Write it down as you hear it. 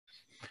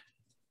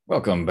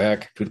Welcome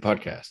back to the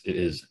podcast. It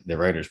is the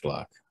Writer's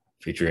Block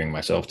featuring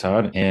myself,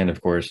 Todd, and of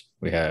course,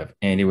 we have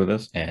Andy with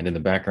us. And in the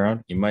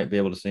background, you might be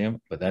able to see him,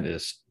 but that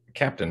is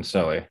Captain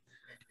Sully.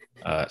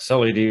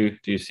 Sully, do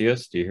you see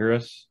us? Do you hear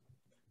us?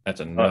 That's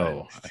a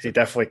no. He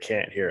definitely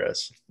can't hear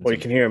us. Well, he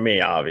can hear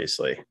me,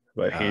 obviously,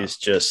 but he's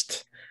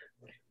just,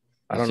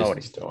 I don't know what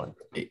he's doing.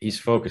 He's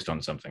focused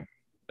on something.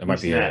 That might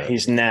be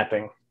he's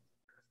napping.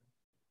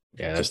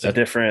 Yeah, that's a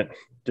different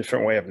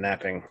way of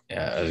napping.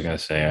 Yeah, I was gonna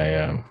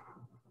say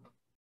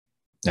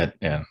that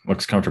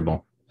looks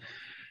comfortable.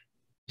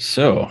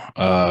 So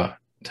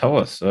tell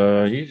us,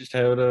 you just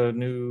had a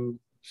new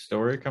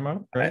story come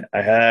out, right?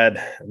 I had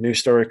a new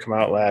story come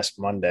out last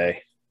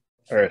Monday.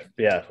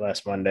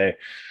 Last Monday.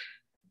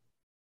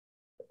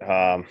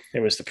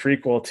 It was the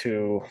prequel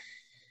to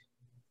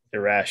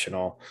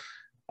Irrational.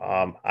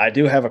 I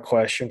do have a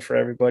question for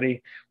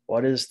everybody.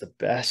 What is the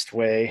best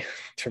way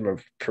to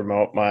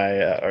promote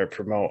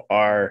promote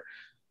our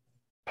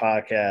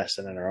podcast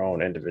and in our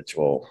own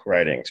individual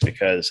writings?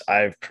 Because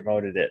I've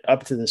promoted it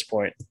up to this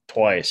point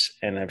twice,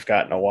 and I've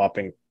gotten a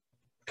whopping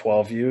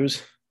 12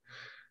 views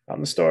on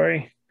the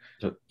story.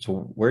 So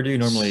where do you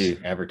normally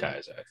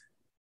advertise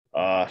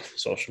at?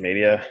 Social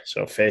media.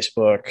 So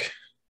Facebook,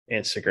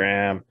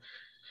 Instagram,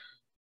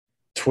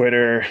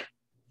 Twitter,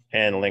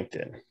 and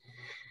LinkedIn.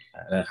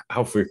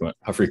 How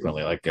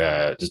frequently? Like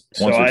just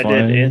once or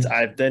twice?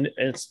 I did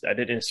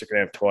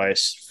Instagram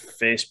twice,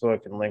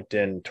 Facebook and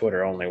LinkedIn,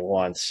 Twitter only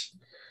once.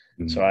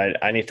 Mm-hmm. So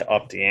I need to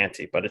up the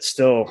ante, but it's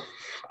still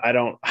I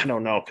don't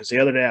know, because the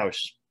other day I was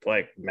just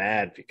like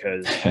mad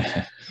because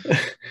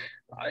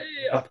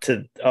up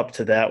to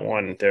that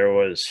one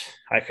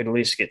I could at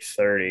least get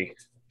 30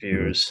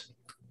 views.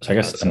 So I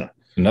guess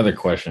another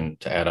question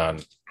to add on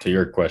to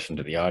your question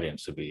to the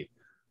audience would be,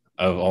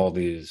 of all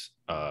these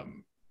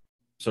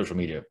social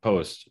media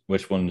posts,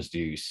 which ones do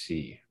you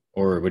see,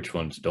 or which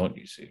ones don't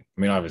you see?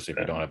 I mean, obviously, if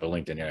you don't have a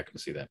LinkedIn, you're not going to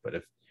see that. But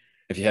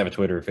if you have a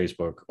Twitter,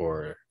 Facebook,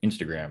 or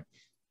Instagram,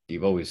 do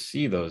you always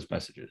see those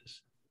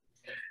messages?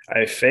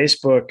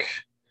 Facebook,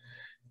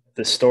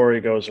 the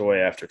story goes away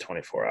after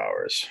 24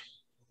 hours.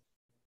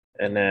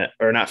 And then,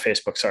 or not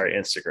Facebook, sorry,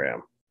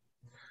 Instagram.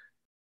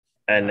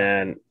 And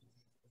then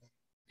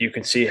you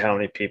can see how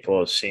many people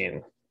have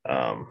seen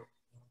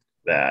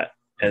that.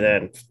 And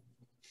then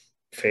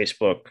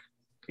Facebook,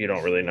 you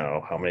don't really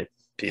know how many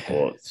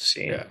people have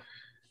seen. Yeah.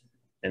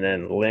 And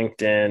then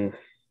LinkedIn,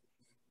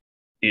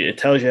 it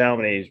tells you how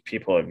many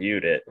people have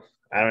viewed it.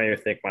 I don't even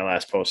think my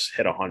last post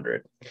hit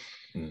 100.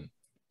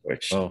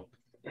 Which, well,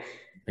 I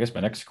guess my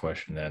next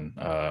question then,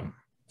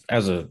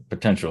 as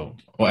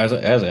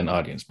an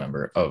audience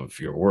member of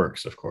your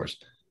works, of course,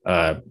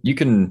 we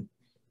can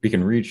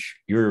reach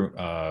your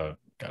God,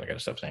 I gotta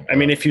stop saying. I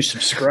mean, if you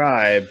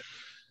subscribe.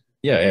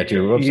 Yeah, to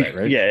your website,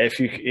 right? Yeah, if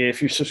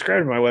you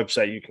subscribe to my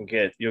website,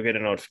 you'll get a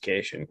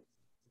notification.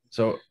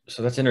 So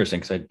that's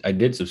interesting, because I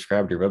did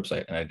subscribe to your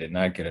website and I did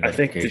not get a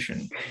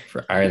notification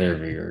for either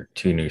of your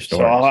two new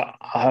stories. So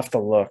I'll have to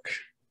look.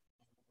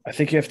 I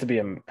think you have to be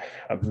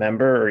a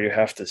member, or you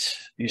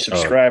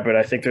subscribe, but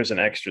I think there's an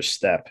extra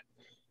step.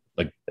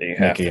 Like that you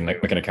have to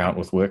make an account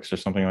with Wix or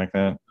something like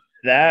that.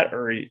 That,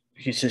 or you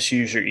just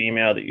use your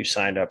email that you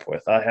signed up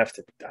with. I have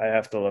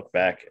to look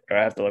back, or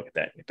I have to look at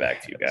that and get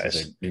back to you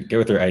guys. Get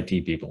with their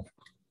IT people.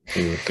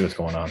 See what's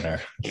going on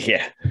there.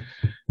 Yeah,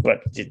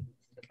 but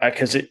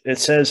because it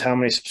says how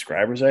many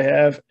subscribers I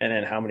have and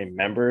then how many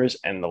members,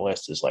 and the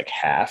list is like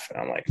half, and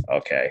I'm like,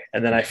 okay,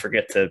 and then I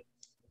forget to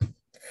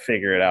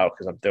figure it out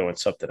because I'm doing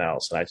something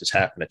else, and I just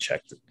happen to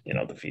check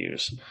the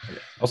views.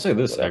 I'll say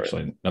this,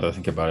 actually, now that I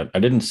think about it, I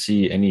didn't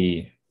see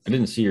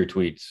your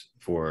tweets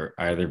for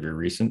either of your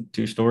recent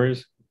two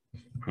stories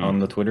on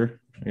the Twitter,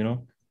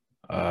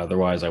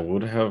 otherwise I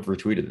would have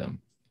retweeted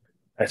them.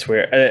 That's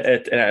weird.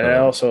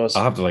 I'll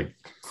have to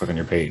click on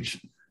your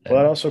page. Well,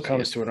 that also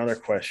comes to another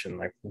question,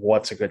 like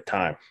what's a good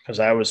time? Because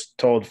I was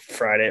told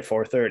Friday at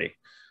 4:30.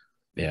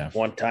 Yeah.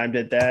 One time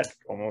did that,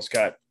 almost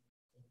got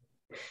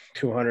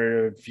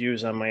 200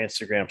 views on my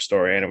Instagram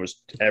story, and it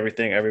was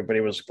everything.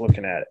 Everybody was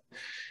looking at it.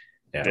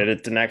 Yeah. Did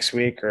it the next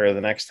week, or the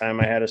next time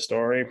I had a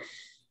story,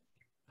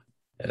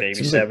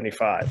 maybe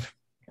 75.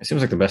 It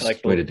seems like the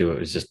best way to do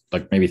it is just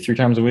maybe 3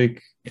 times a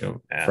week,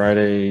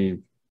 Friday,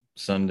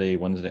 Sunday,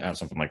 Wednesday,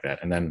 something like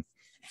that. And then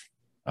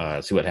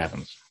see what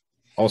happens.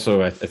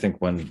 Also, I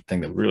think one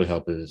thing that would really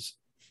help is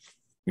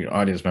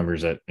audience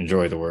members that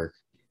enjoy the work,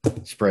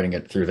 spreading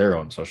it through their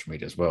own social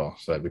media as well,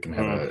 so that we can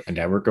have a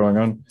network going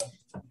on.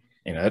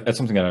 That's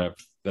something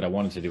that I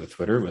wanted to do with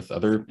Twitter with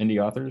other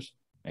indie authors.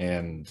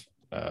 And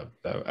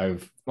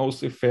I've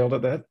mostly failed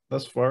at that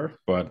thus far,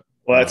 but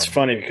well, that's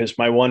funny, because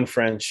my one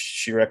friend,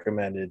 she's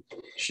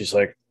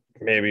like,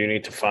 maybe you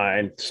need to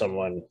find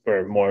someone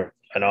or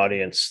an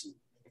audience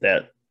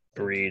that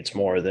reads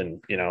more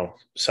than,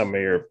 some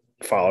of your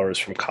followers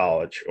from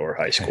college or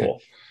high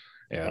school.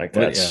 Yeah. Like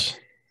that's,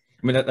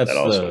 I mean, that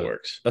also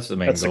works. That's the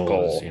main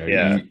goal.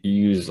 You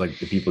use the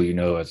people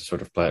as a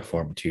sort of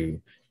platform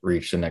to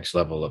reach the next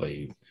level of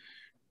an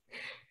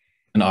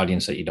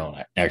audience that you don't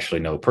actually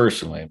know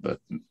personally, but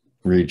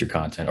reads your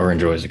content or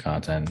enjoys the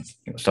content,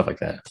 stuff like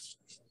that.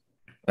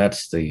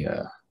 That's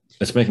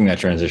it's making that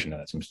transition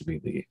that seems to be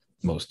the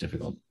most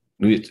difficult.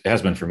 It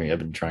has been for me. I've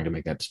been trying to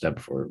make that step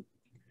for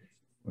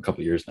a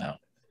couple of years now.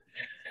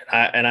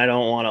 I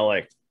don't want to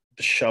like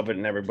shove it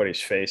in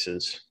everybody's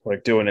faces,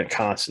 like doing it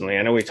constantly.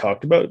 I know we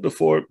talked about it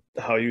before,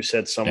 how you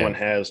said someone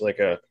has like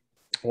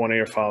one of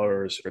your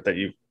followers or that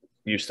you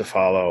used to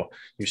follow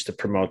used to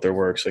promote their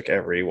works like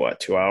every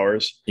 2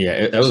 hours.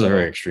 Yeah, that was a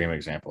very extreme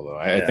example though.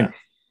 I think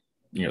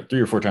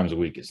 3 or 4 times a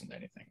week isn't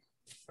anything,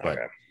 but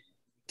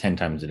 10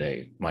 times a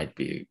day might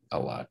be a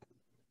lot.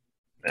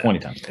 20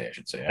 times a day, I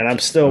should say. And I'm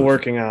still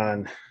working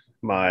on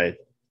my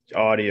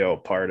audio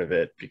part of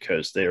it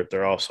because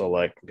they're also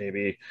like,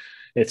 maybe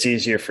it's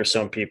easier for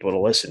some people to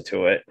listen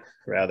to it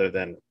rather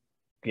than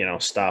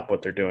stop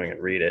what they're doing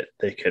and read it.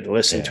 They could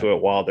listen to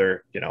it while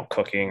they're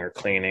cooking or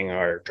cleaning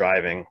or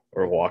driving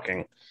or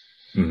walking.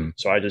 Mm-hmm.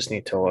 So I just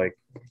need to like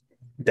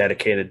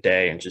dedicate a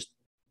day and just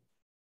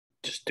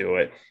do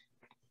it.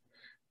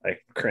 I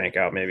crank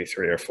out maybe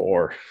 3 or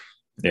 4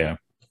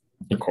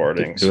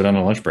 recordings. Do it on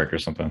a lunch break or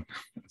something.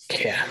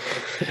 Yeah.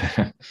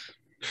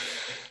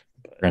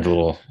 Rent a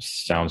little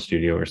sound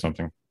studio or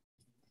something.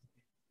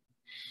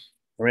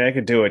 I mean, I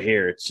could do it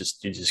here. It's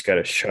just you just got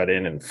to shut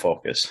in and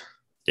focus.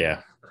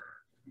 Yeah,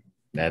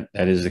 that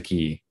is the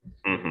key.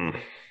 Mm-hmm.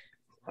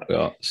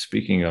 Well,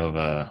 speaking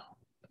of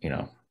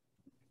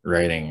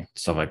writing,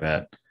 stuff like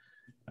that,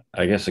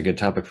 I guess a good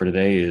topic for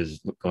today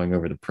is going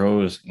over the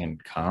pros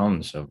and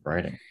cons of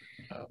writing.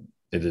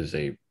 It is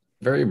a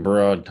very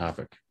broad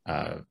topic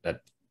that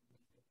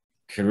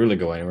could really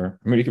go anywhere.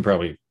 I mean, we could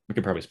probably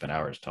spend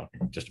hours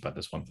talking just about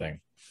this one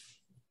thing.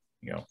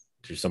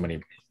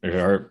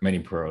 There are many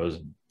pros.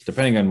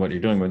 Depending on what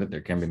you're doing with it,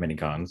 there can be many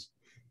cons.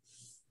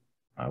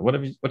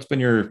 What's been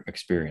your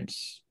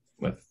experience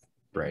with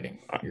writing?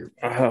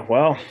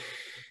 Well,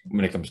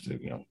 when it comes to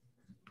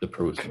the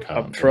pros and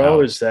cons. A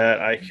pro is that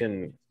I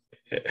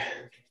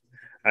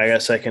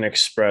guess I can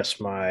express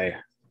my,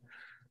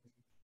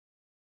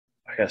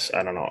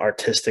 I don't know,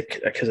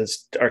 artistic, because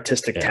it's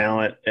artistic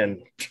talent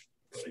and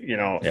in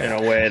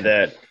a way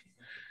that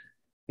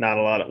not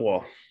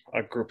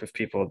a group of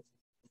people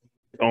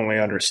only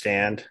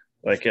understand,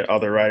 like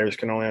other writers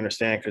can only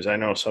understand, because I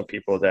know some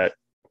people that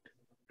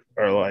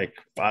are like,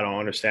 I don't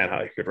understand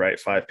how you could write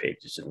 5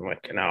 pages in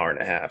like an hour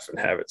and a half and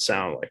have it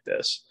sound like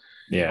this.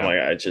 Yeah. Like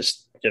I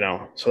just,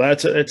 so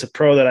it's a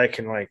pro that I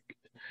can like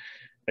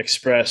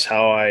express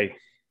how I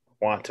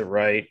want to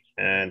write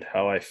and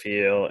how I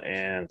feel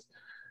and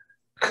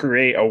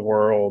create a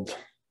world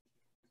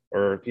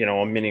or,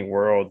 a mini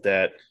world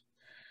that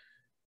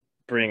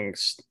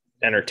brings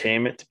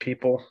entertainment to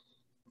people,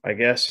 I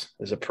guess,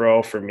 is a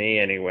pro for me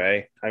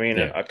anyway. I mean,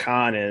 a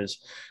con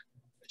is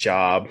a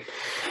job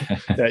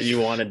that you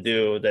want to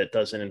do that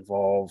doesn't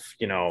involve,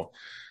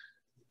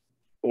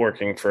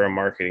 working for a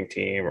marketing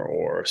team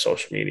or a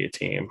social media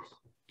team,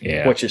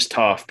 which is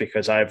tough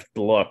because I've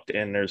looked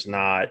and there's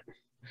not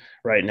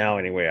right now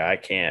anyway. I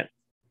can't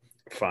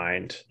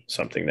find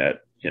something that,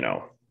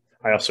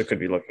 I also could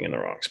be looking in the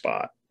wrong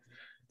spot,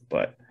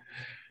 but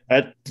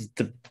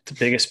the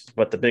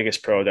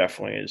biggest pro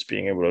definitely is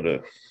being able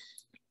to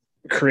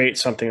create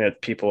something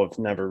that people have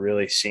never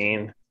really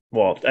seen.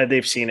 Well,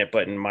 they've seen it,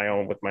 but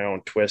with my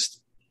own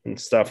twist and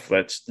stuff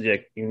that's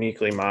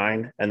uniquely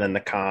mine. And then the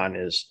con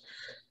is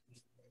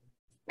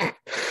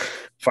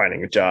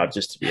finding a job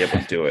just to be able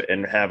to do it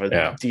and have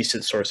a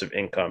decent source of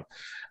income.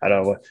 I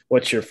don't know.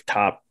 What's your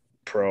top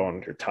pro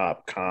and your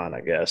top con,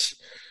 I guess?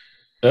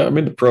 I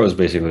mean, the pro is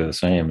basically the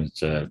same.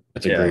 It's a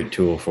great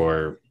tool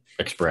for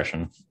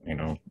expression,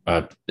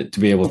 to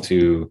be able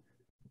to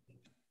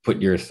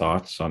put your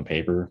thoughts on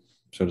paper,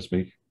 so to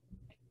speak.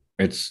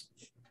 It's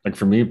like,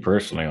 for me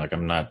personally, like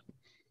I'm not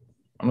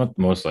the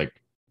most like,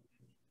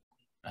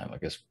 I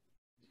guess,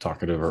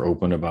 talkative or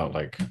open about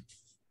like,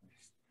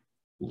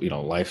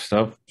 life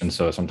stuff. And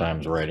so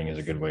sometimes writing is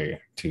a good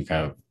way to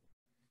kind of,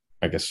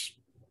 I guess,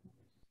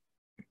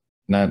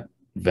 not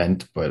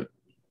vent, but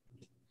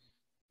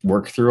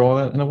work through all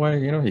that in a way.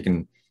 You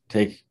can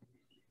take,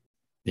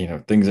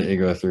 things that you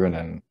go through and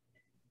then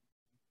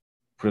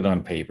put it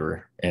on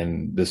paper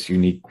in this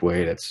unique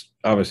way that's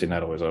obviously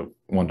not always a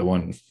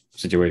one-to-one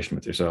situation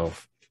with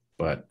yourself,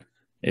 but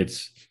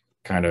it's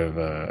kind of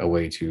a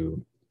way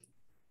to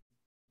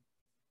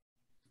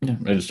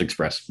just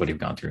express what you've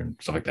gone through and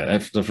stuff like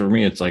that. So for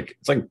me, it's like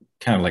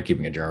kind of like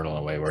keeping a journal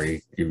in a way where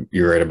you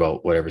write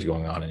about whatever's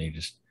going on and you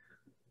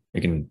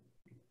can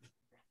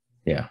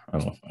I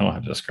don't know how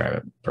to describe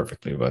it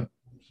perfectly, but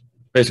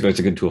basically it's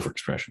a good tool for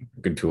expression,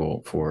 a good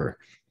tool for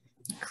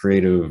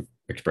creative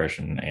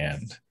expression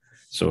and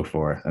so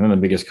forth. And then the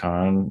biggest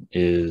con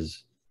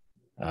is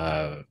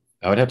I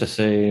would have to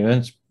say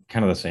it's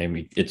kind of the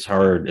same. It's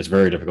hard. It's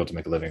very difficult to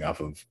make a living off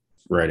of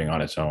writing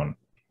on its own.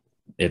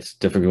 It's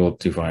difficult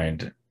to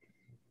find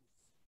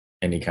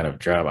any kind of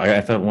job. I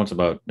thought once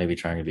about maybe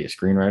trying to be a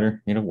screenwriter,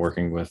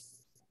 working with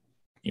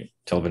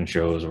television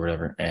shows or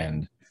whatever.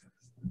 And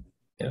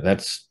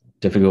that's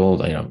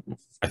difficult. I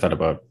thought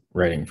about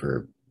writing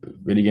for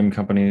video game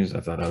companies. I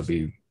thought that would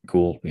be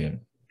cool,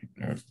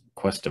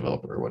 Quest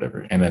developer or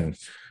whatever. And then,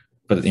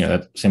 but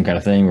that same kind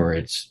of thing where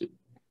it's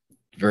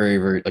very,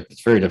 very like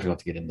it's very difficult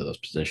to get into those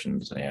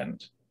positions,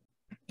 and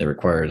it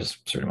requires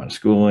a certain amount of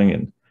schooling.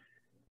 And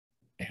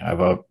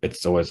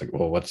it's always like,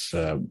 well, what's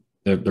the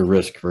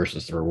risk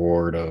versus the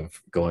reward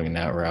of going in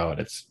that route?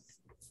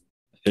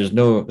 There's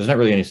not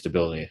really any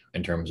stability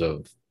in terms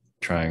of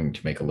trying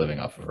to make a living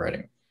off of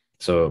writing.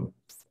 So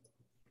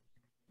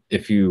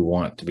if you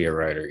want to be a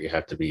writer, you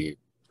have to be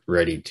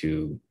ready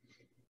to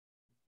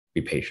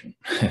be patient,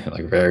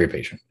 like very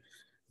patient.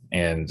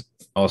 And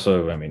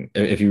also, I mean,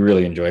 if you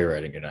really enjoy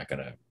writing, you're not going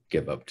to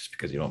give up just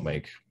because you don't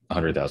make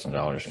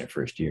 $100,000 in your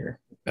first year.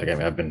 Like,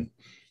 I mean,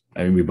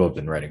 we've both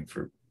been writing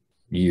for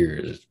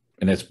years,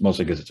 and it's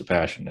mostly because it's a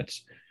passion.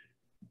 It's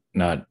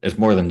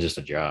more than just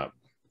a job.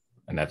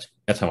 And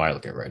that's how I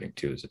look at writing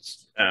too,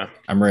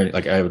 I'm writing,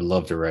 like, I would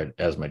love to write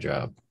as my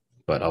job,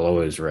 but I'll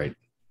always write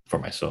for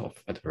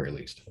myself at the very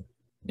least,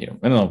 and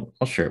I'll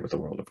share it with the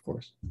world, of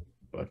course.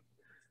 But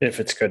if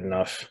it's good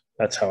enough,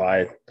 that's how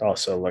I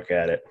also look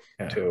at it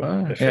too.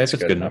 If it's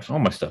good enough. All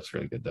my stuff's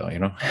really good though,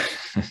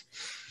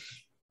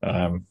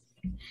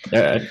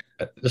 yeah,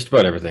 just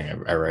about everything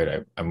I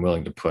write, I'm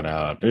willing to put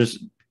out. There's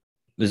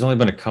only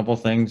been a couple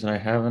things that I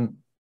haven't,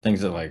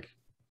 things that, like,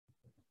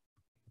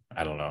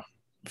 I don't know,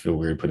 feel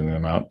weird putting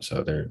them out,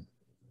 so they're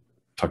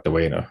tucked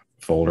away in a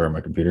folder on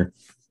my computer.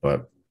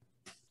 But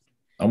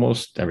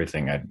almost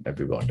everything I'd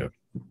be willing to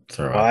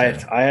throw out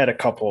there. I had a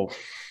couple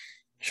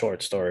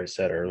short stories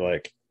that are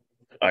like,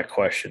 I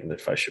questioned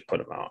if I should put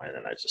them out, and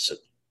then I just said,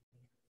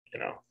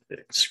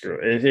 screw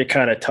it. It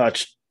kind of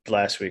touched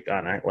last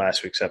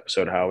week's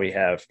episode how we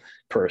have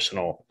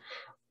personal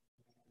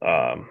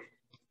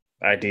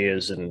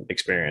ideas and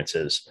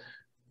experiences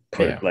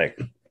like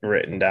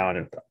written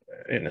down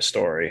in a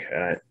story,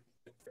 and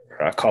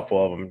a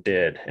couple of them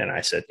did, and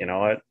I said, you know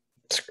what,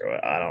 screw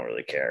it, I don't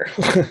really care.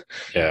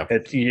 Yeah,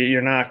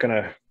 you're not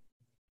gonna,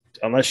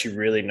 unless you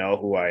really know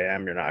who I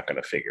am, you're not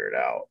gonna figure it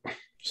out.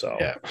 So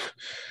yeah,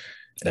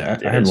 I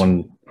had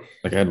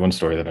one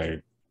story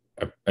that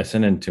I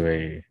sent into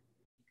a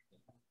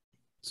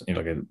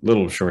like a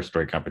little short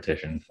story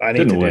competition. I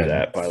need to do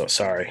that, by the way.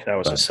 Sorry, that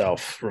was a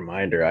self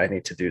reminder. I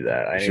need to do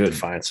that. I need to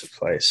find some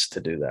place to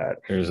do that.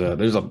 There's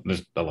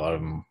a lot of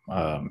them.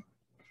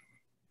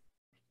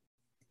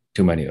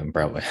 Too many of them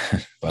probably,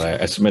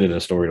 but I submitted a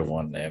story to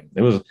one, and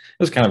it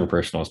was kind of a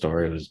personal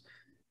story. It was,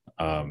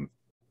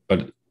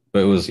 but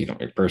it was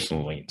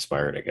personally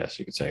inspired, I guess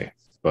you could say,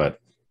 but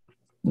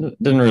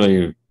it didn't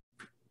really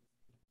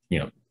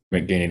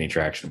gain any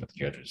traction with the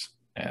judges.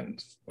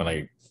 And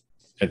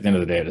at the end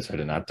of the day, I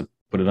decided not to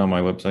put it on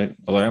my website,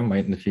 although I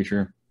might in the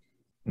future.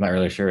 I'm not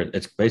really sure.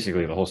 It's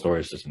basically, the whole story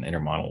is just an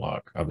inner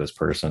monologue of this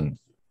person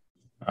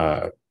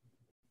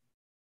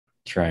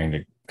trying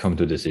to come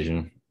to a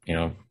decision,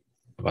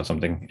 about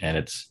something. And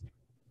it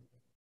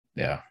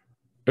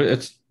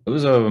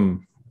was I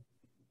don't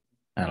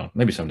know,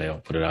 maybe someday I'll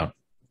put it out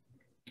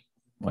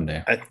one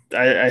day.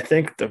 I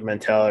think the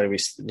mentality we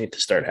need to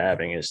start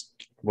having is,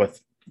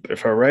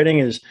 if our writing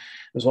is,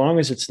 as long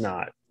as it's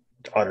not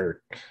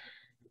utter,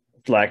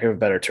 lack of a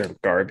better term,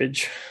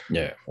 garbage.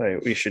 Yeah.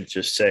 Like, we should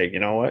just say, you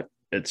know what,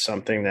 it's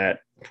something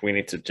that we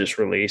need to just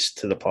release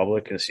to the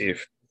public and see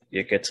if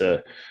it gets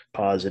a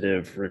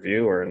positive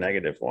review or a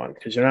negative one.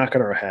 Because you're not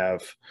going to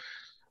have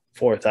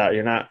 4,000.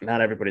 You're not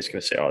everybody's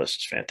going to say, oh, this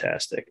is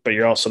fantastic. But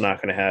you're also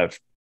not going to have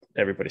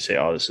everybody say,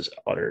 oh, this is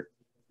utter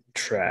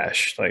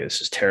trash. Like,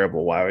 this is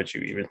terrible. Why would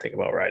you even think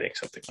about writing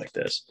something like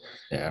this?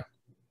 Yeah.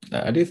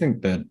 I do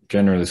think that,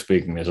 generally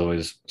speaking, there's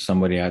always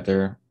somebody out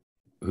there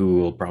who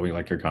will probably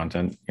like your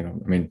content. I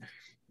mean,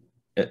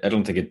 I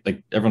don't think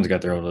like, everyone's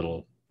got their own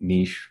little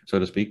niche, so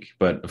to speak.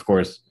 But of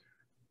course,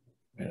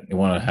 you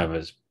want to have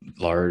as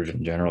large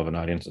and general of an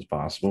audience as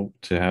possible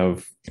to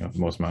have the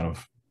most amount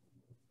of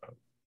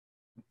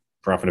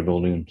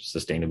profitability and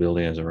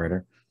sustainability as a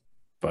writer.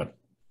 But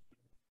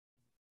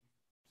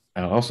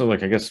also,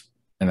 like, I guess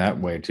in that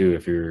way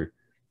too,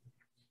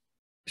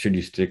 should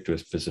you stick to a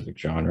specific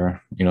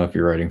genre? If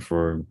you're writing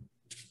for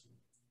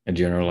a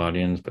general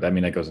audience, but I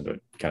mean, that goes into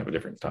kind of a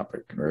different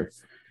topic. We're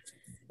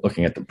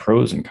looking at the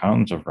pros and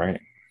cons of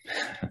writing.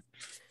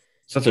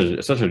 such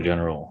a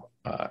general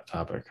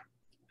topic.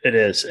 It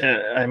is.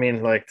 I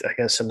mean, like, I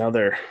guess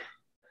another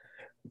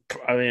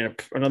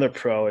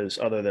pro is,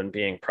 other than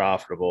being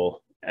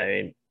profitable,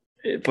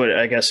 but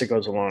I guess it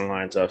goes along the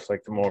lines of,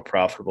 like, the more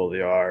profitable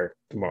you are,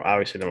 the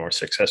more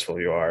successful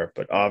you are.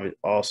 But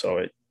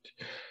also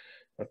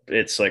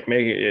it's like,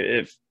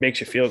 it makes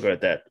you feel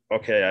good that,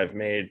 okay, I've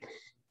made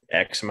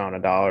X amount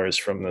of dollars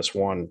from this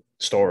one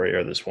story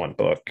or this one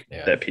book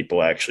that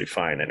people actually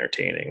find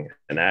entertaining.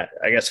 And that,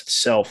 I guess, it's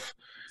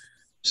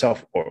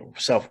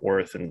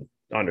self-worth and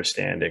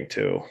understanding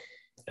too.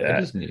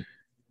 That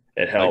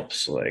it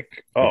helps.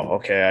 Like, oh,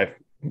 okay,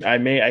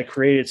 I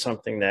created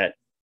something that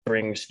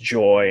brings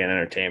joy and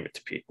entertainment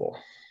to people.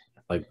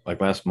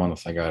 Like last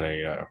month, I got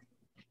a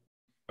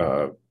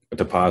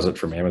deposit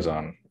from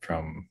Amazon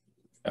from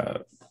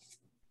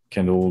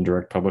Kindle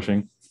Direct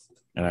Publishing,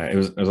 and it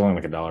was only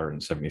like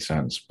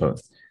 $1.70,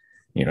 but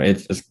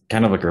it's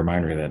kind of like a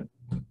reminder that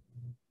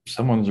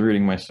someone's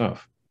reading my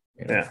stuff.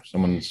 Yeah.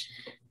 Someone's,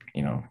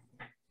 you know,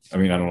 I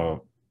mean, I don't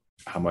know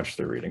how much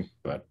they're reading,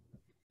 but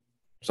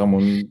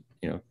someone,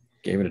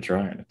 gave it a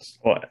try. And it's,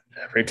 Well,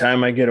 every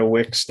time I get a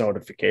Wix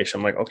notification,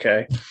 I'm like,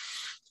 okay,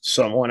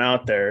 someone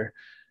out there,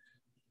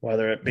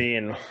 whether it be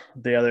in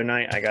the other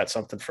night, I got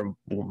something from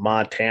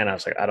Montana. I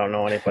was like, I don't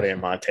know anybody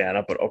in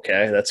Montana, but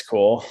okay, that's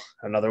cool.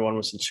 Another one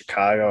was in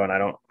Chicago, and I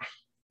don't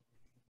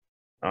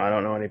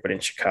know anybody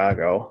in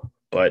Chicago,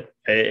 but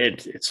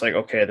it's like,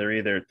 okay,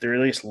 they're at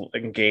least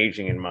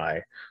engaging in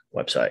my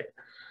website.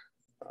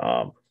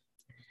 Um,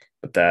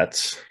 but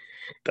that's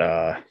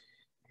uh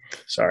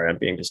sorry, I'm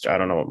being just I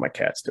don't know what my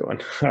cat's doing.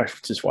 I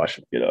just watched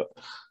him get up.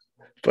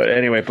 But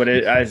anyway,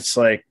 it's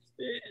like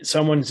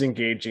someone's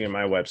engaging in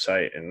my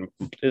website and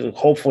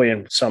hopefully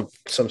in some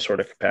sort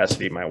of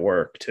capacity my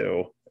work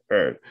too,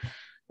 or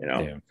you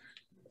know. yeah.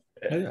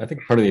 I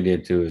think part of the idea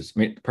too is, I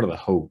mean, part of the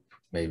hope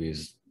maybe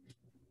is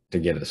to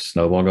get a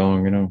snowball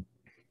going,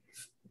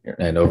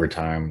 and over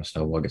time, the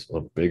snowball gets a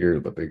little bigger, a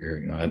little bit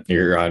bigger,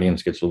 your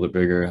audience gets a little bit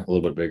bigger, a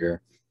little bit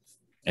bigger.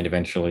 And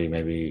eventually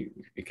maybe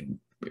you can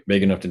be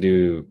big enough to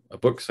do a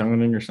book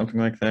signing or something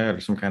like that,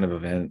 or some kind of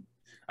event.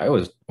 I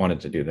always wanted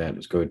to do that,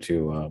 just go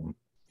to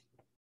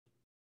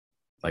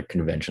like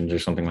conventions or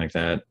something like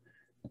that,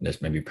 and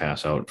just maybe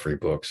pass out free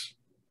books,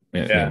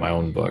 Yeah. my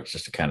own books,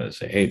 just to kind of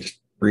say, hey, just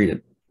read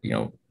it,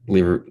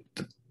 leave a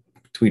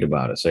tweet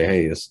about it, say,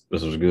 hey, this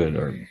was good,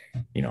 or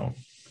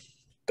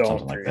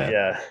something like that.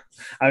 Yeah.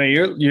 I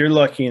mean, you're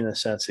lucky in the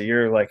sense that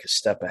you're like a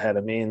step ahead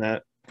of me in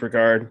that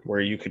regard,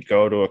 where you could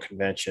go to a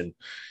convention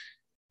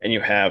and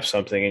you have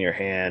something in your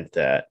hand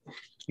that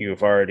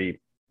you've already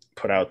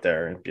put out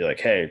there and be like,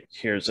 hey,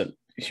 here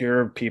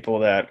are people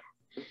that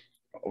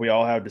we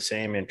all have the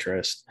same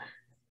interest.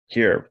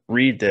 Here,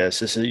 read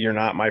this. You're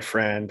not my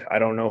friend. I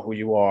don't know who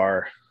you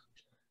are.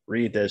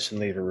 Read this and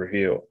leave a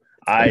review.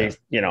 I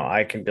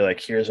can be like,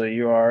 here's a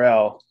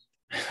URL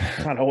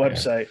on a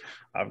website.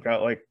 Yeah. I've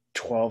got like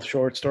 12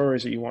 short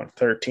stories that you want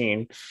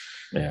 13.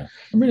 Yeah.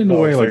 I mean, in a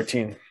way,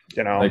 13,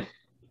 like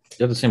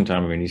at the same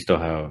time, I mean, you still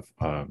have,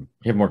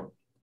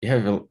 you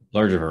have a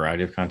larger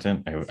variety of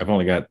content. I've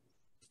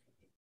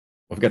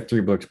got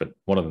 3 books, but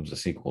one of them is a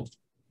sequel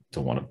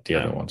to one of the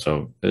other one.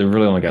 So they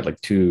really only got like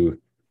 2,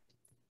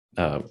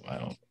 I don't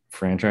know,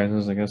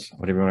 franchises, I guess,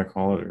 whatever you want to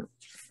call it,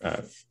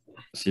 or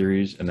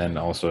series. And then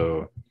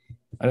also,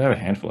 I have a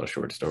handful of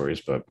short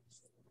stories, but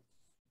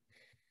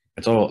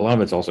a lot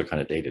of it's also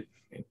kind of dated.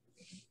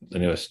 The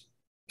newest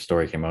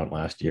story came out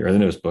last year, or the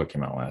newest book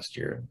came out last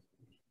year.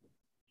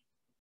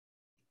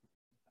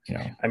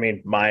 I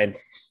mean, mine.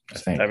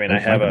 I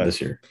have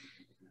this year.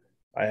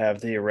 I have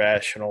the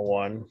Irrational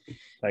one,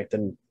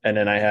 and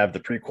then I have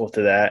the prequel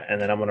to that, and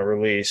then I'm going to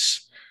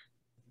release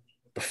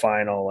the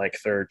final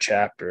 3rd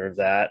chapter of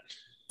that,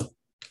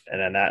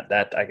 and then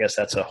that I guess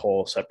that's a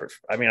whole separate.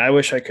 I mean, I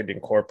wish I could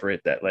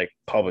incorporate that,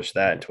 publish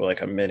that into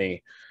a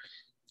mini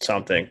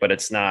something, but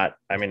it's not.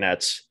 I mean,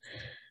 that'll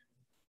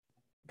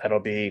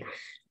be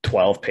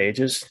 12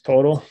 pages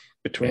total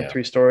between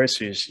 3 stories.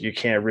 So you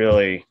can't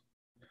really.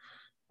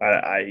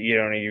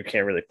 You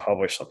can't really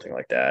publish something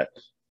like that.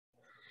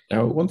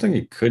 Now, one thing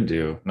you could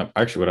do,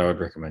 actually, what I would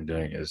recommend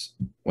doing is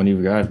when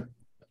you've got,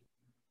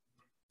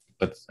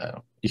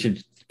 you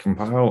should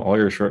compile all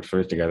your short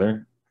stories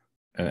together,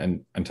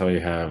 and until you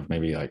have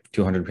maybe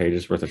 200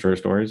 pages worth of short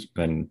stories,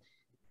 then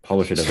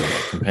publish it as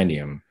a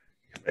compendium.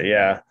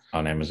 Yeah,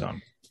 on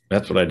Amazon.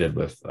 That's what I did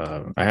with.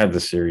 I had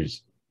this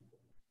series.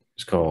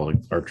 It's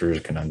called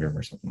Archer's Conundrum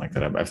or something like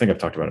that. I think I've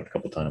talked about it a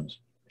couple of times.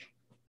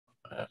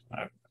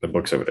 The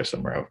book's over there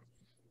somewhere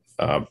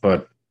out.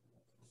 But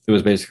it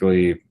was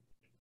basically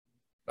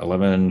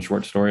 11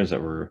 short stories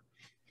that were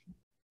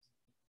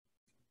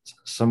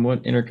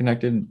somewhat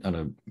interconnected on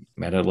a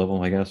meta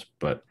level, I guess,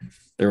 but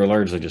they were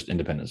largely just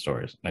independent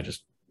stories. I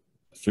just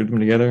threw them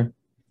together,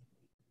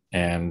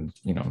 and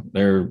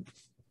it's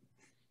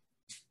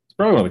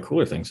probably one of the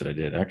cooler things that I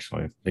did,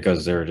 actually,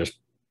 because they were just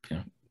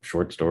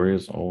short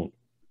stories all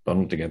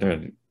bundled together.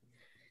 And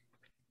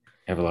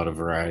have a lot of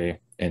variety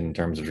in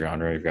terms of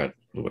genre. You've got a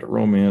little bit of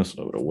romance, a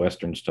little bit of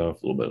Western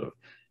stuff, a little bit of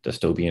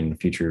dystopian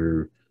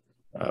future,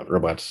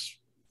 robots,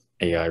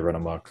 AI run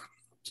amok,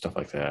 stuff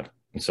like that.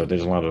 And so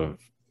there's a lot of.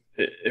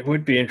 It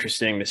would be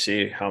interesting to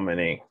see how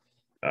many.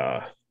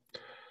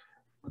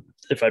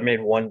 If I made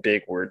one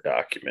big Word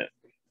document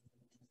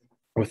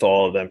with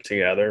all of them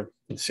together,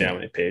 and see how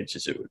many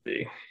pages it would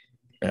be.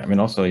 Yeah, I mean,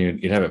 also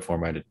you'd have it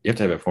formatted. You have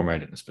to have it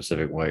formatted in a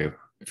specific way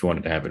if you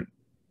wanted to have it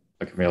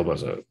available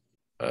as a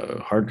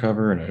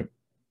hardcover and a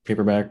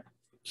paperback,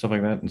 stuff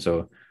like that. And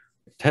so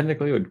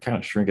technically it would kind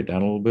of shrink it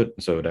down a little bit,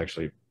 so it would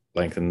actually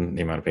lengthen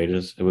the amount of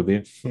pages it would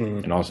be.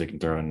 And also you can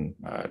throw in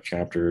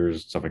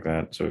chapters, stuff like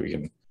that, so you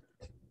can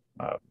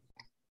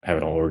have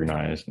it all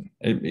organized.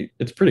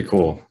 It's pretty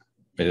cool.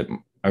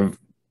 I've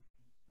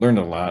learned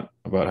a lot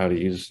about how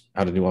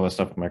to do all that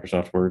stuff with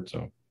Microsoft Word,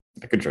 so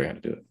I could show you how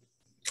to do it,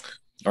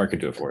 or I could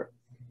do it for it.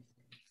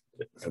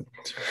 As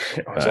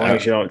long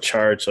as you don't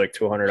charge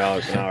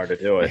 $200 an hour to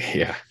do it.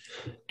 Yeah,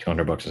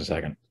 $200 a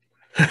second.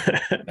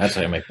 That's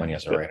how you make money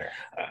as a writer.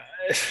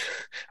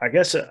 I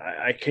guess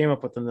I came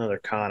up with another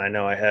con. I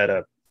know I had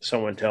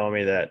someone tell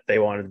me that they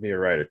wanted to be a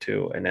writer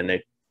too, and then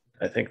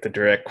I think the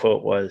direct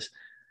quote was,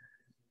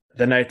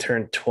 "Then I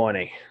turned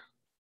 20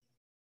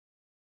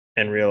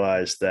 and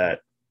realized that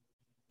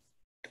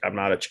I'm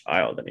not a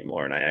child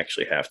anymore, and I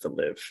actually have to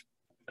live.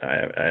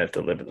 I have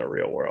to live in the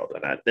real world."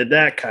 And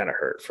that kind of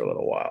hurt for a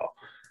little while.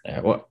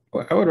 Yeah, well,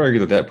 I would argue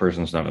that that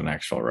person's not an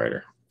actual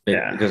writer.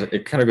 Yeah, Because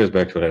it kind of goes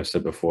back to what I've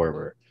said before,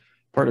 where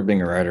part of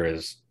being a writer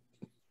is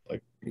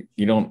like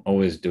you don't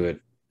always do it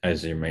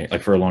as your main.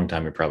 Like for a long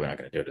time, you're probably not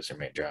going to do it as your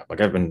main job.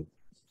 Like I've been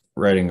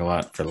writing a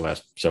lot for the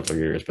last several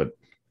years, but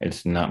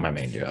it's not my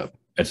main job.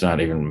 It's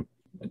not even.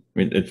 I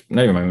mean, it's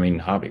not even my main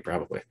hobby,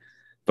 probably.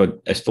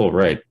 But I still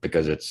write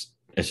because it's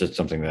just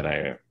something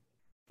that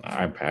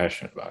I'm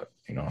passionate about.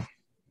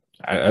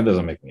 That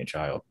doesn't make me a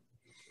child.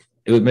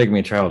 It would make me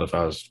a child if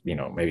I was,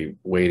 maybe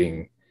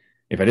waiting.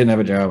 If I didn't have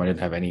a job, I didn't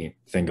have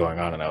anything going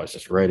on, and I was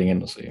just writing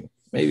endlessly.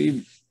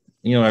 Maybe,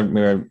 maybe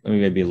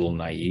I'd be a little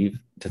naive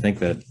to think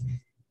that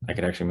I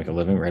could actually make a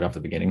living right off the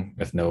beginning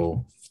with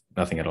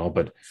nothing at all.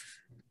 But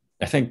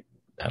I think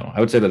I don't know. I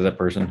would say that that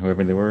person,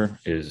 whoever they were,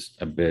 is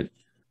a bit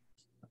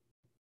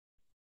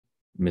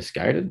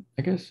misguided.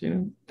 I guess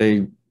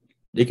they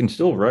can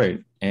still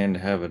write and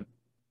have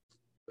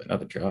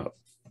another job,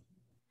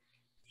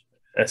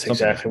 that's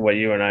something like exactly that. what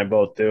you and I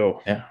both do.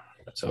 Yeah.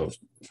 So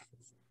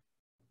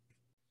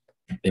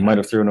they might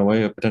have thrown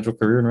away a potential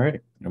career in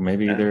writing.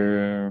 Maybe Yeah.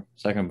 their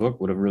second book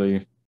would have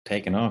really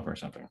taken off or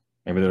something.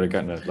 Maybe they would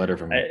have gotten a letter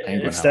from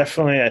Penguin It's House.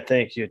 definitely. I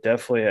think you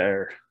definitely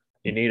are.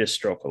 You need a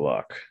stroke of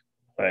luck.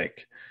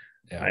 Like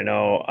Yeah, I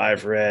know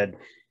I've read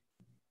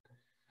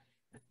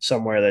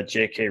somewhere that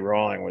J.K.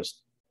 Rowling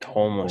was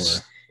homeless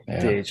or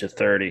at the yeah, age of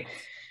 30.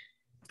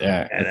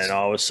 yeah. And then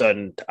all of a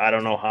sudden, I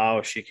don't know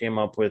how she came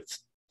up with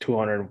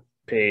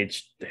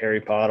 200-page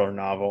Harry Potter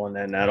novel, and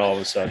then that all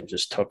of a sudden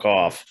just took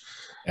off.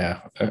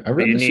 Yeah. I But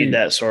read you the need series.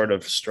 that sort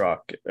of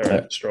stroke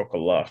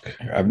of luck,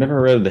 I've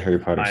never read the Harry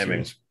Potter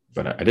timing. series,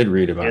 but I did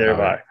read about Either how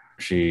by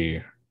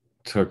she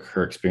took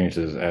her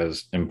experiences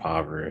as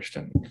impoverished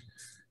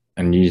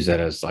and used that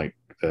as like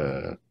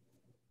the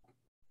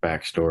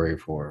backstory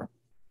for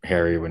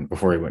Harry when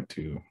before he went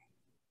to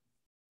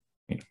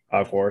you know,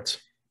 Hogwarts.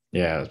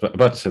 yeah, I was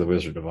about to say the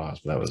Wizard of Oz,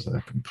 but that was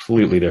a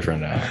completely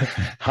different area.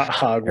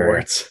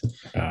 Hogwarts.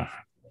 Uh,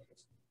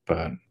 but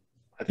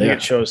I think it yeah,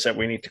 shows that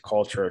we need to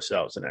culture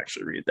ourselves and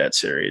actually read that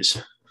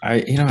series.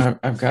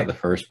 I've got the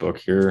first book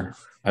here.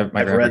 My I've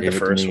grandpa read the gave it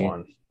to first me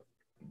one.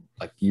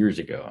 like years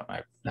ago.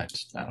 I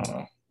don't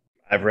know.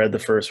 I've read the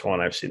first one.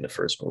 I've seen the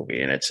first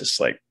movie, and it's just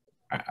like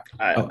I,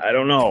 I, oh, I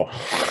don't know.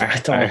 I I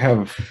don't.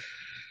 have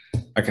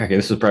okay.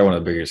 This is probably one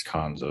of the biggest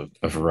cons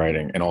of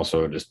writing and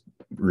also just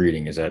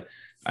reading is that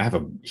I have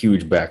a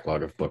huge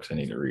backlog of books I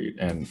need to read,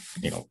 and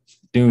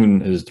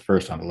Dune is the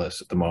first on the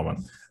list at the moment,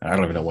 and I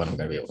don't even know when I'm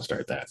going to be able to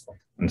start that.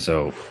 And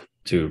so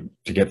to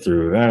get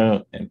through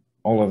that and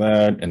all of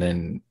that, and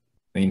then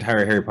the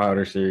entire Harry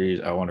Potter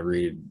series, I want to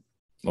read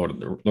Lord of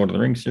the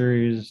Rings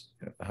series,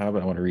 The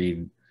Hobbit. I want to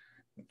read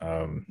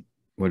um,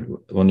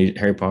 we'll need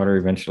Harry Potter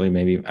eventually.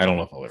 Maybe I don't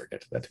know if I'll ever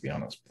get to that to be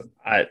honest, but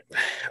I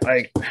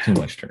like too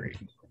much to read.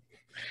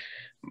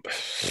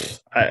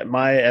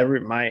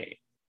 my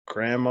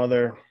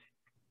grandmother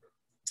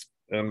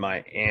and my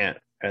aunt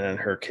and then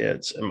her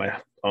kids and my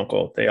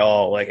uncle, they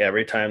all like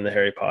every time the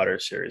Harry Potter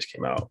series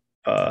came out.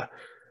 I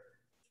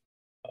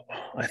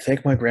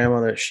think my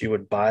grandmother, she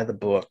would buy the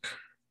book,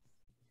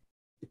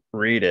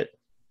 read it,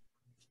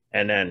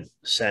 and then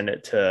send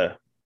it to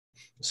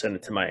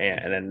my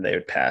aunt, and then they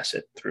would pass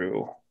it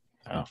through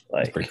Oh,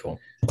 that's pretty like cool.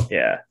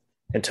 yeah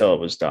until it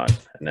was done,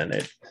 and then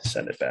they'd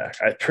send it back.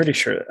 I'm pretty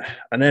sure,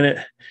 and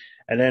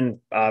then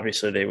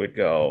obviously they would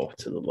go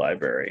to the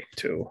library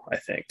too. I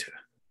think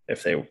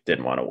if they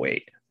didn't want to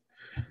wait,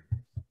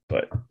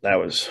 but that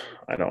was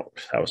I don't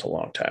that was a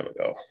long time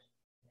ago.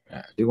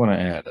 I do want to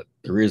add that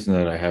the reason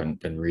that I haven't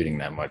been reading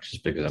that much is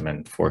because I'm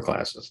in four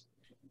classes.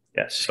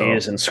 Yes, he So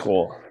is in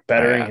school,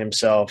 bettering I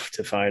himself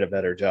to find a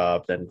better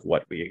job than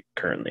what we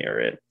currently are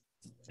in.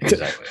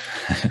 exactly.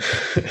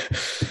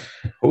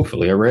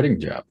 Hopefully a writing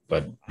job,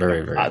 but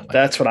very, very unlikely.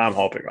 That's what I'm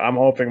hoping. I'm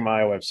hoping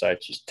my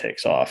website just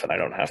takes off and I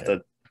don't have Yeah.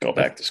 to go That,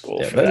 back to school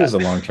yeah, for that is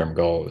that. a long-term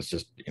goal is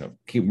just,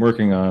 keep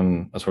working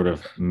on a sort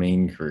of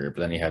main career,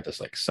 but then you have this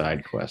like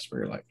side quest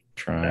where you're like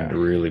trying Yeah. to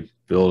really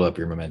build up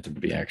your momentum to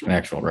be an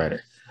actual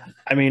writer.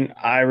 I mean,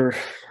 I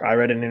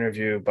read an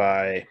interview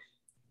by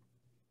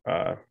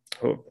uh,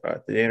 who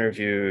they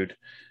interviewed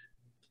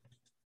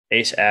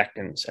Ace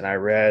Atkins, and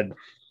I've read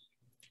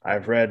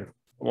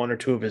one or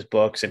two of his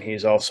books, and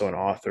he's also an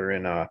author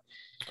in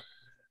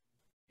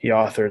he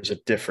authors a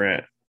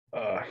different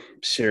uh,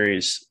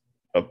 series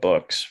of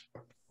books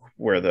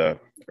where the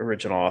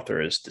original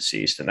author is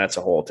deceased, and that's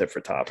a whole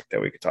different topic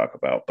that we could talk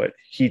about. But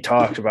he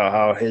talked about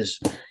how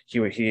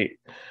he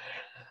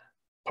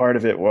part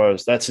of it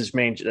was that's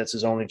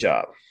his only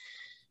job.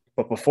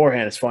 But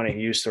beforehand, it's funny,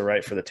 he used to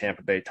write for the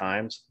Tampa Bay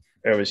Times.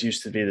 It was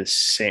used to be the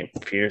St.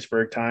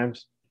 Petersburg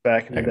Times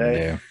back in the Back in the day.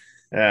 day.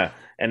 Yeah.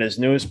 And his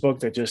newest book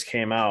that just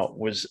came out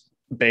was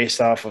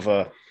based off of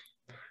a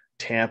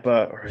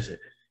Tampa, or is it?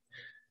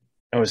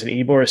 It was an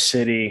Ybor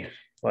City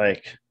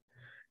like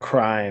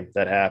crime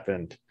that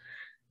happened.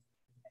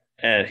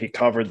 And he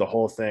covered the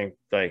whole thing,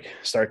 like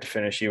start to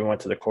finish. He even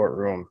went to the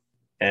courtroom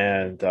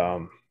and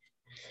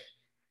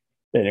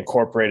it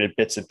incorporated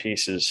bits and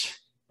pieces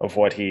of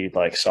what he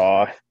like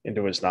saw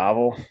into his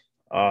novel.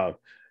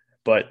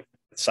 But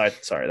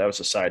sorry, that was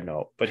a side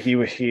note. But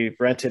he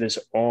rented his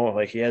own,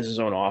 like he has his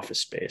own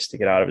office space to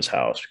get out of his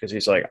house because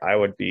he's like, I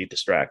would be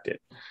distracted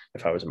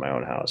if I was in my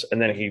own house.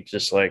 And then he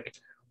just like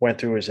went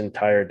through his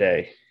entire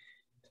day,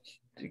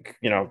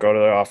 go to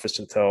the office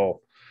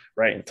until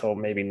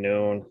maybe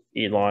noon,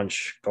 eat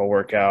lunch, go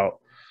work out,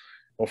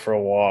 go for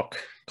a walk,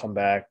 come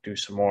back, do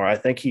some more. I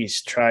think he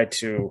tried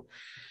to,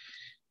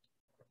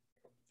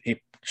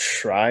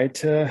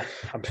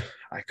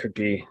 I could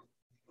be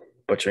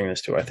butchering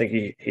this too. I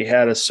think he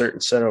had a certain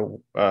set of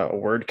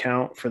word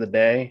count for the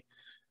day.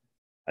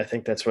 I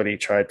think that's what he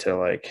tried to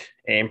like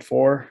aim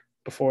for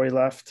before he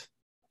left,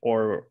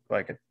 or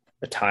like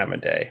a time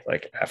of day,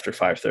 like after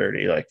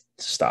 5:30, like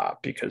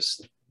stop,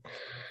 because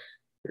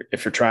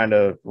if you're trying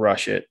to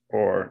rush it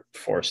or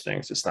force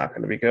things, it's not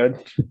going to be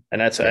good. And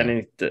that's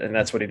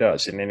what he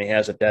does. And then he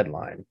has a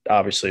deadline,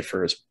 obviously,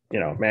 for his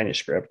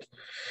manuscript,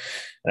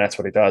 and that's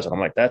what he does. And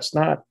I'm like, that's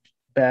not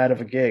bad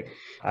of a gig.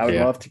 I would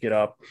love to get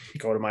up,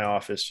 go to my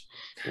office,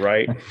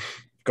 write,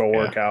 go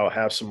work out,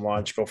 have some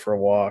lunch, go for a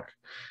walk,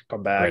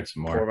 come back,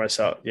 pour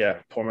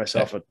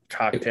myself a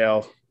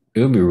cocktail. It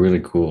would be really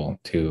cool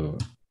to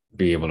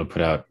be able to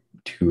put out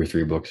 2 or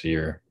 3 books a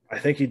year. I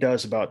think he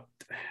does about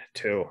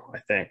 2. I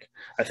think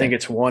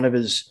it's one of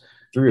his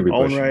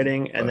own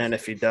writing, and then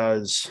if he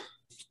does,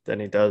 then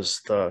he does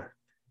the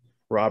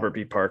Robert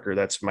B. Parker.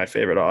 That's my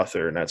favorite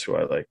author, and that's who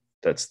I like.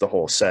 That's the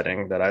whole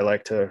setting that I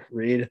like to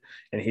read.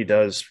 And he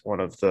does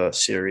one of the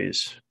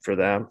series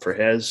for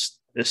his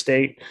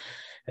estate.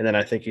 And then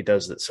I think he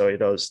does that. So he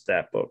does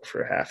that book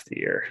for half the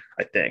year.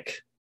 I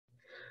think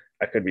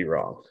I could be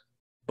wrong,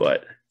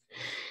 but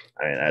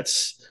I mean,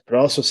 it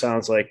also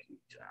sounds like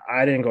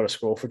I didn't go to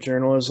school for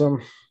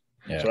journalism.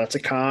 Yeah. So that's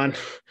a con.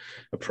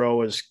 The pro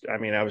is,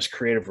 I was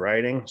creative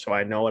writing, so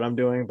I know what I'm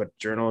doing, but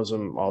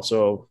journalism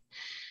also,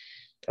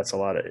 that's a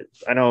lot of it.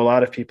 I know a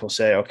lot of people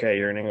say, okay,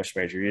 you're an English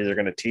major. You're either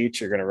going to teach,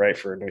 you're going to write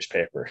for a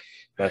newspaper.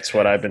 That's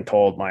what I've been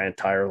told my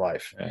entire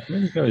life. Yeah,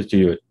 you can always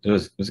do it.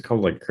 Was it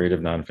called like creative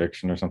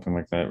nonfiction or something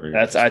like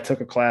that? I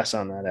took a class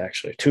on that,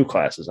 actually, 2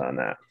 classes on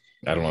that.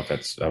 I don't know if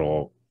that's at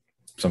all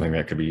something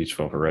that could be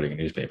useful for writing a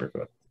newspaper,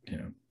 but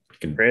you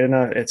can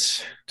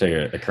it's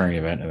take a current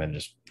event and then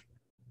just.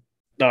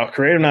 No,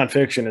 creative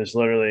nonfiction is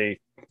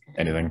literally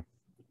anything.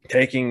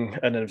 Taking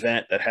an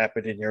event that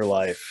happened in your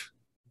life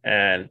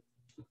and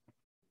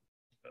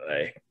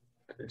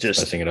just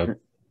messing it up.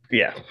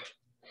 Yeah,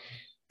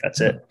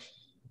 that's it.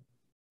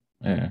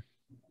 Yeah,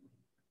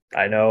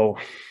 I know.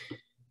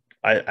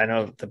 I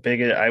know the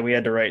biggest. We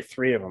had to write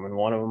 3 of them, and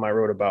one of them I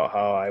wrote about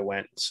how I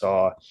went and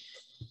saw.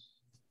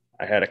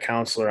 I had a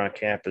counselor on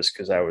campus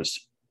because I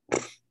was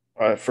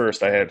at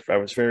first I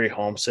was very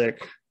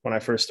homesick when I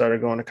first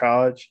started going to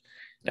college.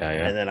 Yeah.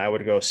 And then I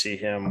would go see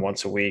him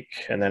once a week,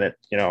 and then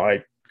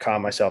I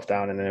calm myself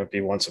down, and then it would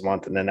be once a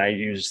month, and then I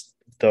used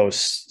those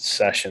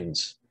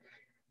sessions.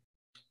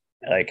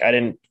 Like I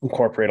didn't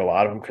incorporate a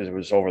lot of them because it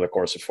was over the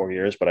course of 4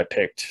 years, but I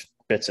picked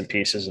bits and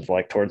pieces of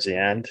like towards the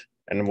end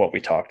and what we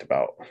talked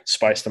about,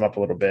 spiced them up a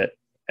little bit,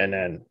 and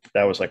then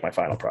that was like my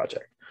final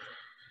project.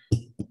 All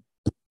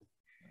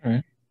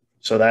right.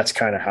 So that's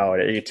kind of how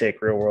you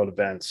take real world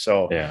events.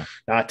 So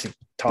not to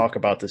talk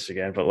about this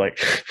again, but like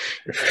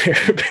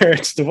if your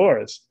parents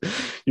divorce,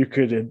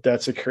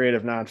 that's a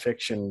creative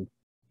nonfiction,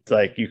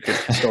 like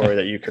story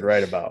that you could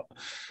write about.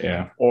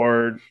 Yeah.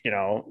 Or,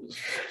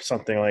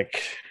 something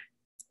like,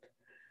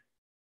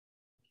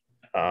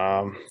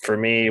 for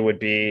me would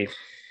be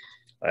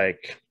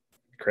like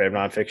creative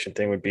nonfiction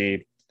thing would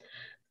be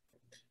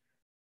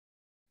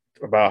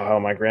about how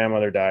my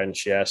grandmother died, and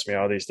she asked me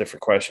all these different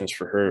questions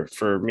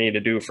for me to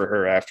do for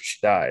her after she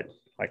died.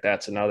 Like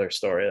that's another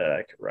story that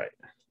I could write.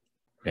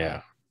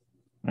 Yeah.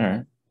 All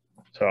right.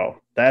 So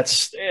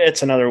that's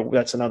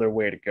another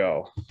way to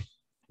go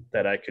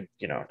that I could,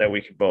 that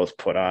we could both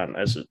put on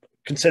as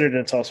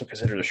it's also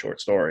considered a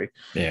short story.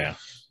 Yeah.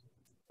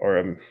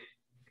 Or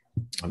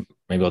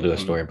maybe I'll do a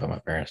story about my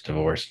parents'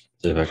 divorce.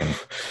 See if I can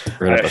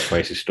write up a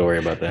spicy story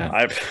about that.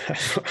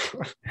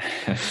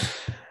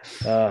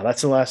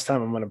 That's the last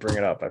time I'm going to bring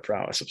it up. I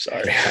promise. I'm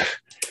sorry.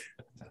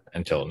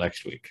 Until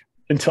next week.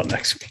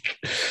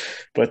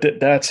 But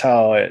that's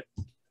how it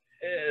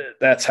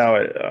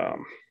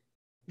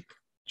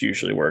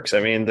usually works. I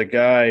mean,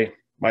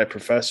 my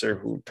professor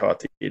who taught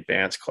the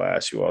advanced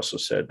class, who also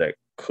said that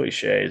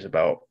cliches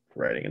about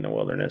writing in the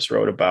wilderness,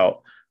 wrote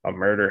about a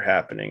murder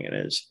happening in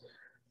his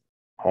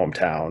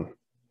hometown,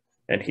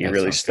 and he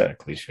really studied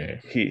cliche.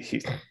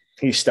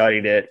 He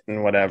studied it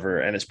and whatever,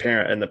 and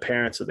the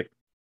parents of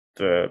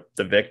the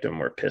victim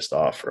were pissed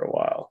off for a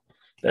while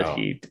that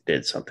he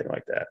did something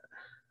like that.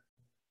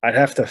 I'd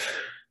have to.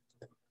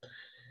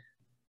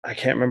 I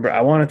can't remember.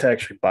 I wanted to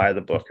actually buy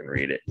the book and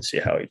read it and see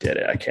how he did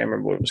it. I can't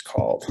remember what it was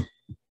called,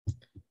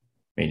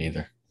 Me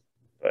neither.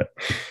 but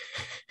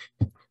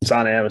it's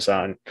on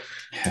Amazon.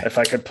 If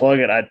I could plug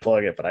it, I'd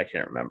plug it, but I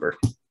can't remember.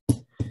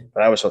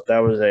 That was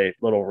a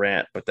little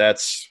rant, but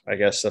I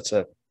guess that's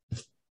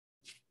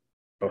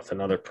both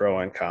another pro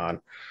and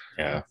con.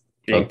 Yeah.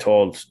 Being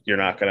told you're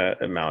not going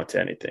to amount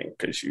to anything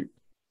because you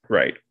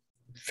write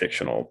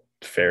fictional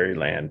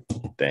fairyland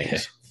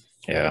things.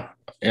 Yeah.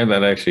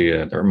 That actually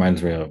that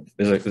reminds me of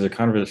there's a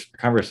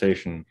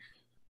conversation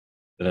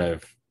that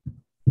I've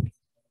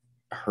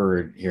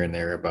heard here and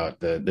there about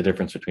the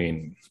difference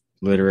between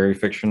literary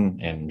fiction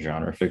and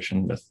genre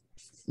fiction, with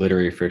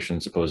literary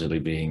fiction supposedly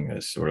being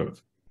a sort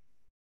of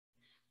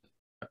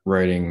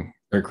writing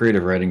or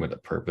creative writing with a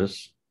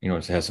purpose.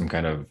 It has some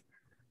kind of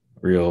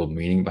real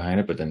meaning behind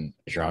it, but then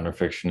genre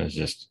fiction is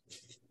just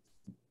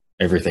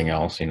everything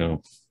else,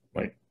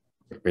 like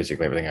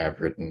basically everything I've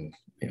written,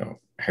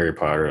 Harry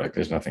Potter, like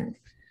there's nothing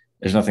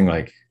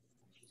like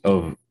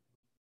of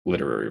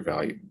literary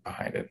value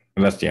behind it.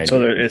 And that's the idea.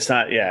 So it's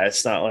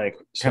not like,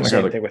 so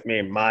same thing with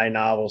me. My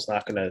novel's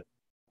not going to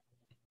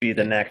be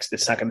the next.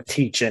 It's not going to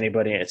teach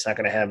anybody. It's not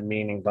going to have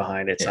meaning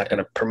behind it. It's not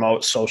going to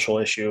promote social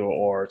issue,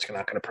 or it's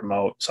not going to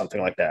promote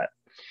something like that.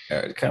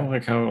 Kind of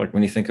like how, like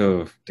when you think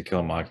of To Kill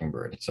a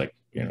Mockingbird, it's like,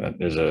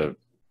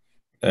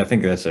 I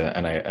think that's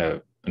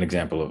an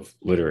example of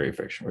literary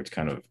fiction where it's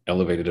kind of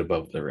elevated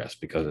above the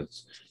rest because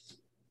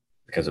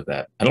of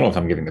that. I don't know if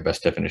I'm giving the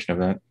best definition of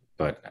that,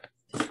 but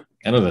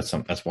I know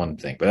that's one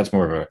thing, but that's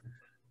more of a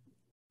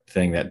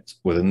thing that's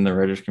within the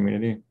writers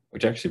community,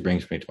 which actually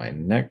brings me to my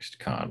next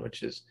con,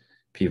 which is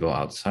people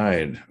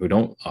outside who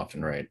don't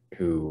often write,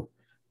 who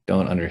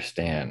don't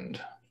understand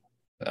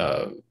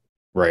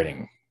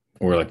writing,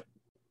 or like,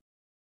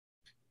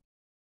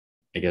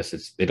 I guess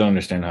they don't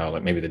understand how,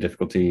 like, maybe the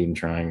difficulty in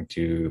trying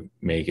to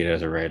make it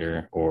as a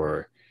writer,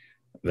 or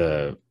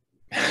the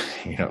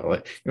like, you know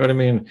what I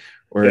mean?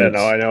 Or I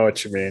know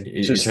what you mean.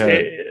 Just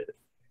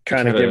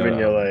kind of giving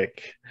you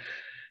like,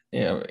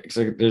 it's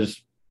like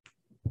there's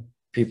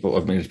people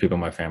in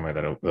my family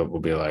that will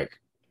be like,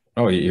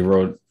 oh, you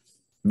wrote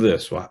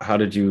this. Well, how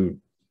did you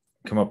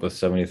come up with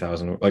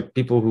 70,000? Like,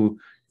 people who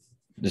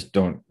just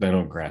don't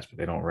grasp it.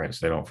 They don't write,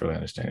 so they don't fully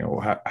understand.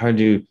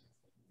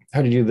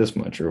 How did you do this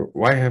much, or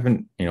why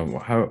haven't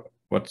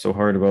what's so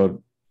hard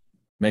about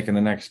making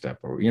the next step,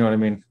 or what I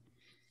mean?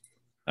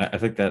 I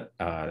think that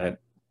that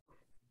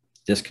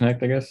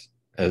disconnect, I guess,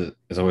 has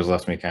always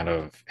left me kind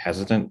of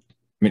hesitant. I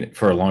mean,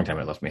 for a long time,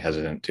 it left me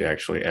hesitant to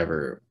actually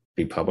ever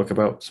be public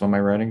about some of my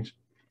writings.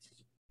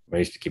 I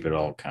used to keep it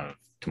all kind of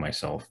to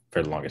myself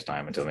for the longest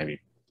time, until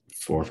maybe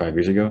 4 or 5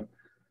 years ago.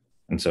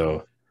 And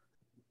so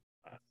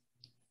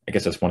I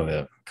guess that's one of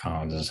the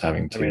cons, is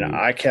having to. I mean,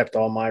 I kept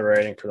all my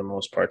writing for the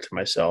most part to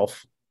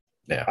myself.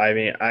 Yeah. I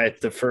mean,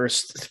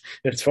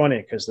 it's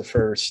funny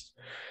because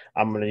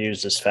I'm going to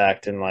use this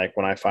fact in, like,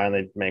 when I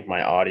finally make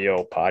my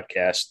audio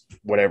podcast,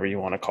 whatever you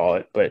want to call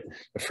it. But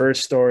the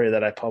first story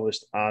that I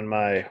published on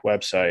my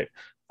website,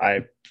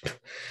 I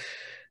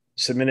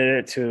submitted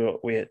it to,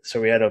 we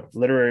had a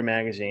literary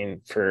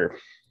magazine for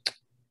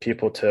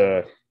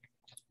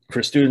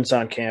students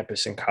on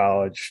campus in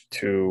college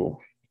to,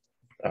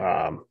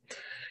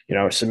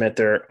 submit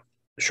their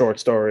short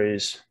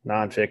stories,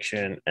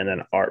 nonfiction, and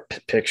then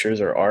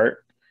pictures or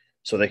art,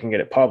 so they can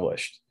get it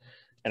published.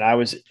 And I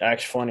was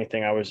actually, funny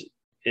thing, I was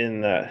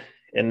in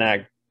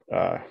that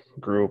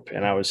group,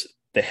 and I was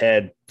the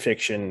head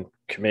fiction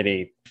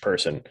committee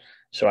person.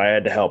 So I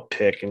had to help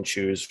pick and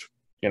choose,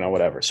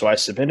 whatever. So I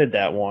submitted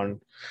that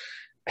one,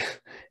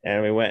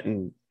 and we went,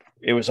 and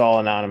it was all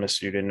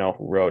anonymous. You didn't know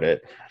who wrote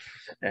it.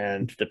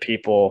 And the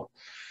people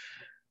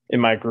in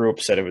my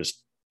group said it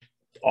was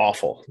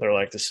awful. They're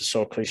like, this is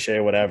so cliche,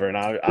 whatever. And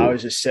I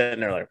was just sitting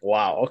there like,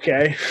 wow,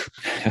 okay.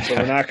 So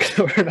we're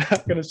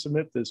not going to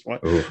submit this one.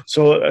 Ooh.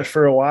 So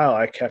for a while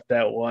I kept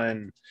that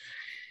one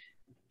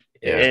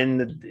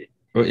in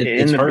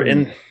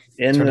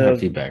the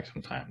feedback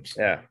sometimes.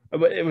 Yeah.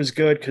 But it was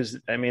good because,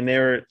 I mean, they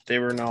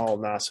were all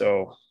not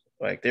so,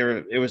 like,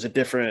 it was a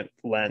different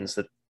lens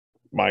that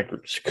my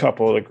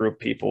couple of the group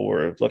people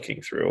were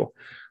looking through,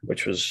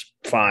 which was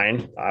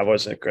fine. I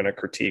wasn't going to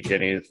critique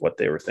any of what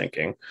they were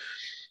thinking.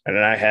 And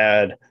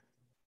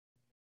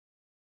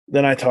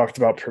then I talked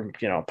about,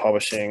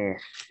 publishing,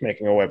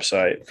 making a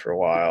website for a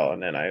while.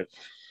 And then I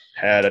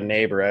had a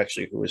neighbor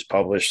actually who was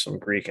published some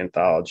Greek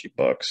anthology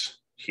books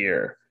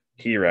here.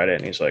 He read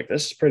it and he's like,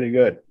 this is pretty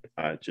good.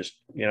 Just,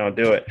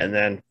 do it. And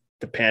then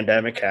the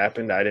pandemic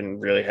happened. I didn't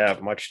really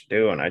have much to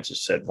do. And I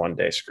just said, one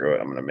day, screw it,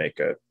 I'm going to make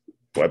a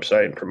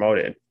website and promote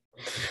it.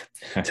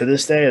 To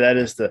this day, that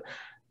is the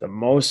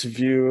most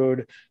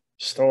viewed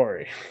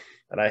story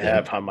that I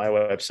have on my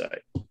website.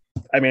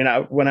 I mean,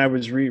 when I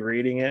was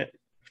rereading it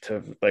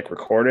to, like,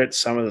 record it,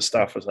 some of the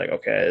stuff was like,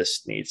 okay,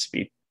 this needs to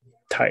be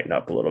tightened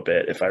up a little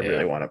bit if I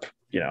really want to,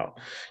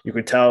 you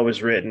could tell it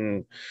was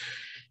written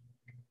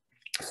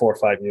 4 or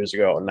 5 years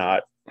ago and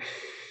not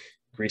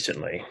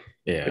recently,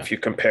 if you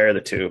compare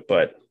the two.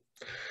 But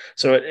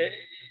so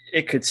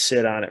it could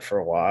sit on it for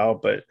a while,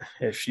 but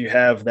if you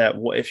have that,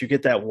 if you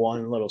get that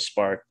one little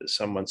spark that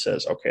someone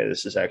says, okay,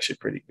 this is actually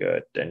pretty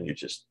good, then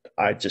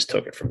I just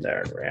took it from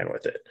there and ran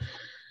with it.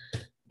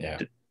 Yeah.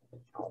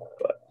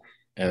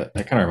 But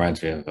that kind of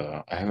reminds me of,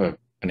 I have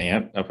an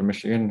aunt up in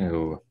Michigan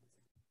who,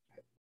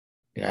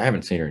 I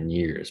haven't seen her in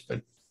years,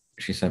 but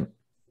she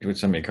would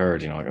send me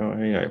cards, like, oh,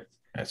 hey,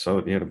 I saw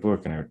that you had a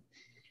book and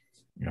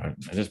I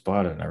just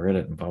bought it and I read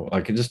it and blah, blah.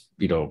 Like it just,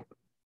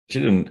 she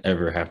didn't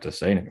ever have to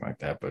say anything like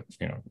that. But,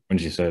 when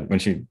she sent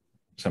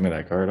me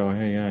that card, oh,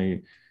 hey, yeah,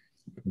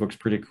 book's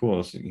pretty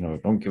cool. So,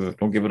 don't give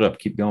it up.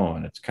 Keep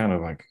going. It's kind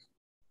of like,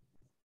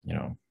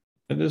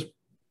 it is,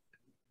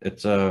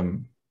 it's, I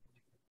don't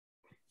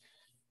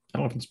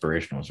know if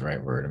inspirational is the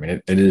right word. I mean,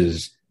 it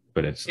is,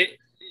 but it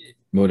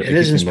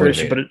is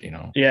inspiration, but it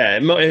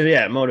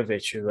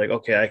motivates you. Like,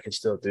 okay, I can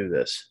still do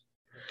this.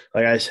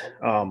 Like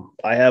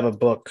I have a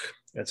book.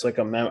 It's like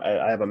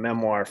I have a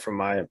memoir from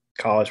my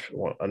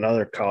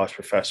another college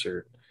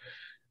professor.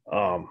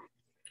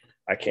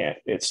 I can't,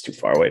 it's too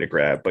far away to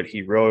grab, but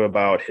he wrote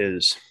about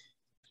his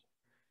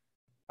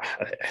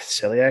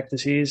celiac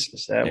disease.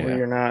 Is that where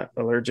you're not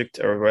allergic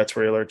to, or that's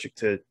where you're allergic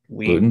to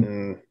wheat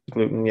and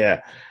gluten?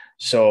 Yeah.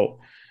 So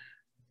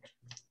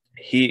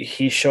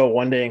he showed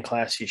one day in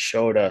class, he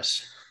showed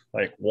us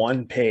like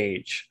one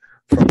page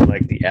from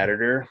like the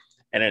editor,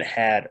 and it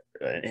had,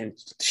 and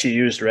she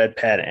used red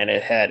pen, and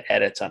it had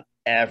edits on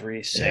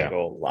every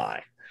single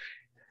line.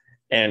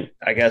 And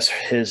I guess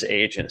his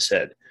agent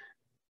said,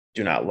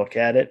 do not look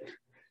at it.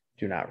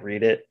 Do not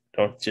read it.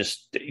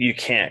 You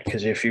can't,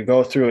 because if you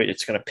go through it,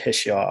 it's going to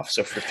piss you off.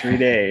 So for 3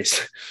 days,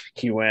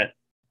 I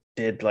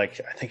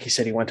think he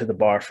said he went to the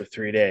bar for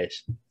 3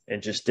 days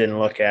and just didn't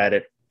look at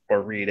it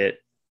or read it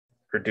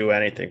or do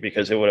anything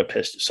because it would have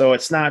pissed you. So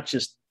it's not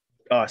just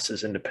us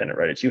as independent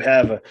writers. You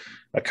have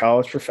a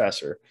college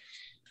professor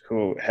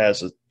who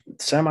has a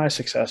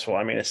semi-successful,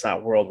 I mean, it's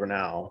not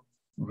world-renowned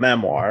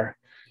memoir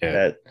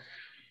and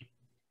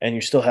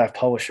you still have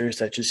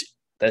publishers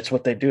that's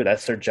what they do.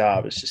 That's their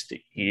job, is just to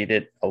eat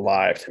it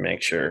alive to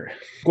make sure,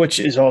 which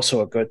is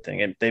also a good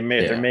thing. And they're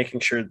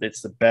making sure that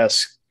it's the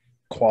best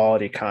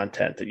quality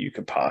content that you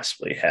could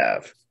possibly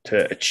have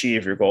to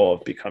achieve your goal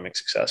of becoming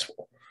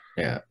successful.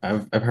 Yeah,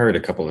 I've hired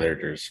a couple of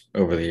editors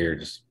over the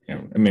years.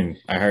 I mean,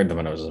 I hired them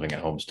when I was living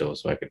at home still,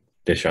 so I could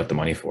dish out the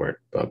money for it.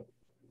 But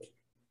I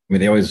mean,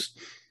 they always,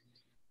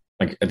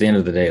 like, at the end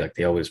of the day, like,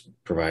 they always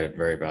provided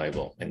very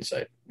valuable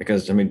insight,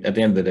 because I mean, at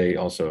the end of the day,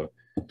 also,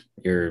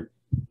 you're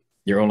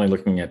only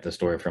looking at the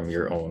story from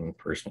your own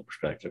personal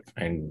perspective,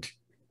 and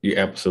you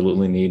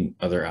absolutely need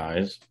other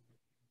eyes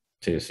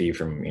to see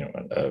from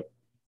a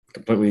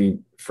completely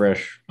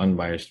fresh,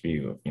 unbiased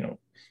view of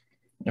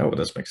oh,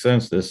 this makes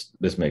sense.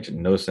 This makes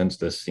no sense.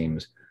 This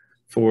seems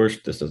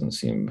forced. This doesn't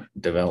seem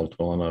developed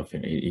well enough.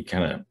 You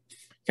kind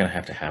of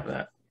have to have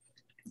that,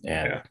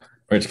 and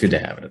or it's good to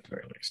have it at the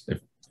very least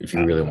if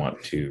you really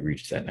want to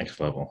reach that next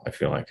level. I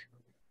feel like,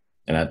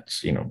 and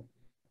that's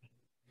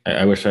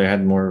I wish I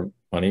had more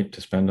money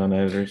to spend on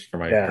editors for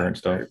my current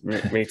stuff.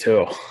 Me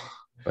too.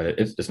 But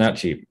it's not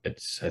cheap.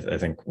 I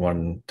think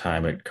one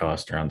time it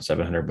cost around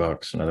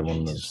 $700. Another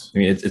one was, I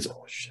mean,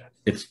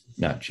 it's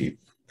not cheap.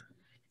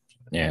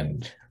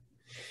 And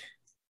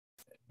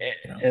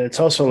it's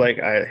also like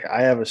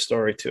I have a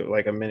story too,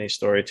 like a mini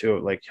story too,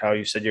 like how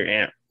you said your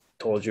aunt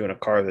told you in a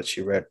car that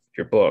she read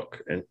your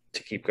book and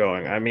to keep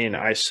going. I mean,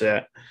 I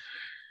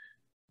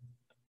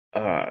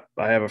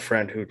have a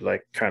friend who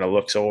like kind of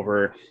looks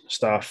over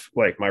stuff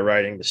like my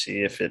writing to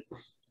see if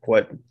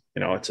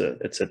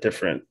it's a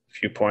different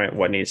viewpoint,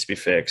 what needs to be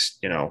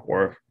fixed,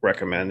 we're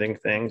recommending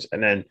things.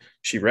 And then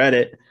she read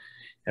it,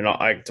 and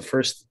the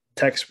first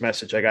text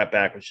message I got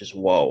back was just,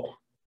 whoa.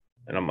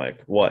 And I'm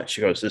like, what? She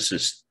goes, this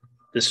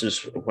is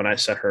when I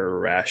sent her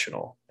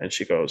Irrational, and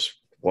she goes,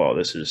 whoa,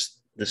 this is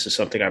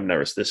something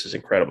this is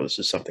incredible. This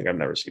is something I've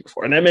never seen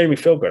before. And that made me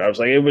feel good. I was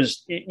like, it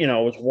was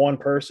one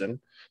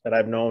person that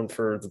I've known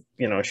for,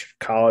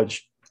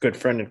 college, good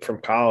friend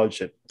from college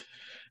that I've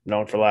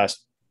known for the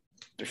last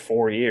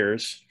 4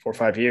 or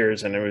 5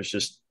 years. And it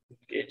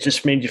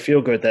just made you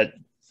feel good that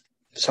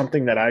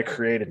something that I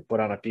created and put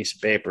on a piece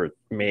of paper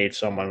made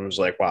someone who was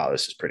like, wow,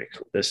 this is pretty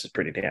cool. This is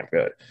pretty damn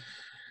good.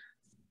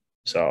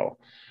 So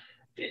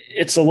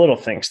it's the little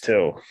things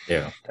too.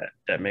 Yeah.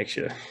 That makes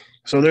you.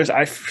 So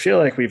I feel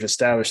like we've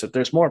established that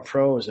there's more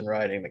pros in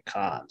writing than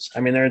cons. I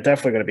mean, there are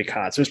definitely going to be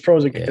cons. There's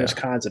pros and there's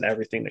cons in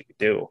everything that you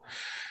do.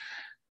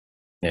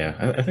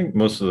 Yeah. I think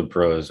most of the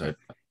pros, most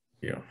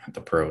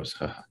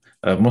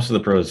of the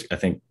pros, I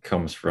think,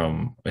 comes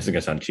from, I think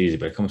I sound cheesy,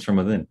 but it comes from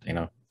within,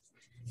 a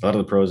lot of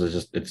the pros is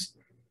just,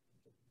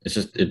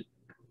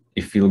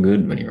 you feel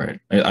good when you write.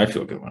 I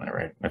feel good when I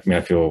write. I mean,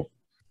 I feel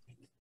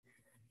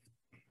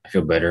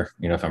better,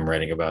 if I'm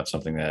writing about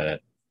something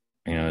that,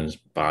 is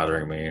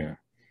bothering me.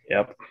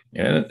 Yep.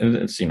 Yeah,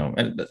 it's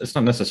it's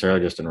not necessarily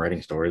just in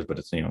writing stories, but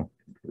it's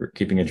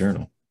keeping a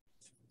journal.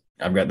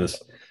 I've got this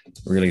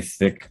really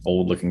thick,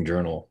 old-looking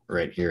journal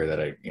right here that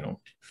I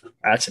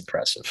That's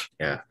impressive.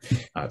 Yeah,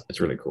 it's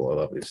really cool. I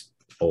love these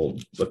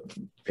old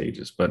looking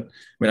pages. But I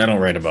mean, I don't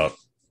write about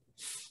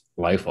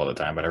life all the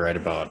time, but I write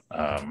about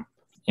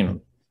you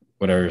know,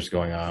 whatever's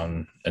going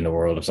on in the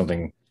world. If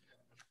something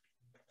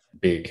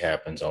big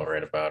happens, I'll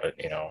write about it.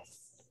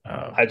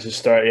 I just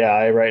start, yeah,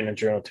 I write in a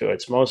journal too.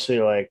 It's mostly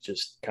like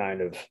just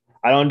kind of,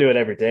 I don't do it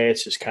every day.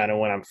 It's just kind of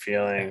when I'm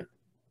feeling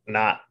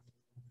not,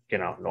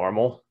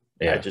 normal.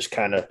 I yeah, just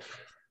kind of,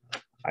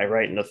 I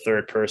write in the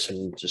third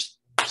person, just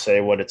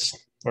say what it's,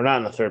 or not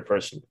in the third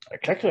person.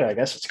 Like, actually, I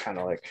guess it's kind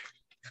of like,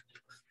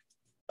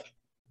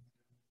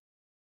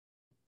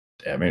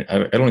 I mean, I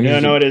don't no,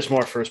 usually. it is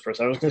more first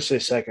person. I was going to say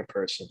second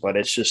person, but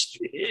it's just,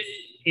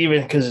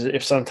 even because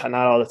if sometimes,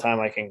 not all the time,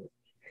 I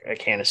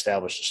can't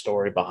establish a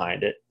story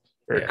behind it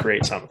or Yeah.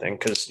 create something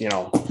because,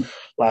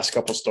 last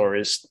couple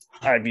stories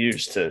I've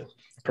used to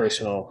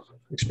personal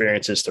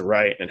experiences to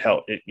write and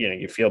help it,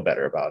 you feel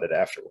better about it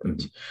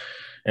afterwards. Mhm.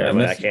 Yeah, And and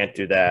when I that's can't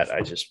do that,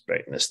 I just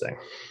write in this thing.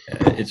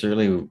 it's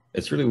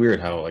really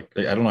weird how like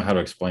I don't know how to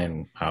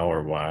explain how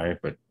or why,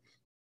 but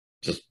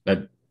just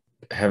that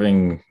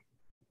having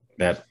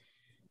that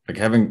like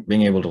having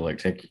being able to like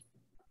take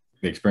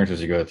the experiences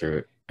you go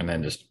through and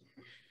then just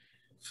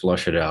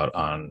flush it out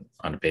on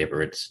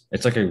paper. It's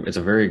like it's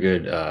a very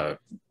good I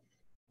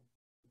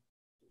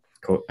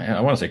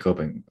want to say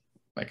coping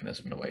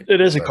mechanism in a way, It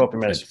is a but coping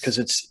mechanism because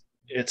it's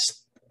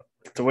it's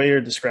the way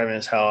you're describing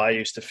is how I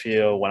used to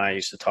feel when I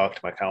used to talk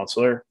to my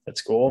counselor at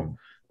school.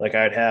 Like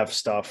I'd have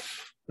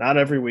stuff not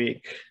every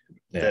week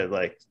yeah, that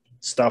like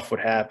stuff would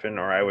happen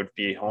or I would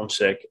be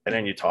homesick and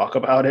then you talk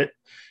about it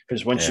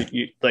because once yeah,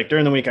 you like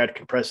during the week I'd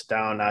compress it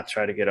down, not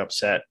try to get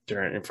upset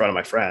during in front of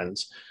my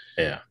friends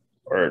yeah,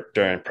 or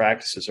during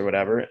practices or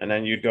whatever, and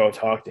then you'd go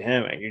talk to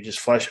him and you just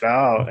flesh it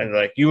out and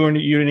like you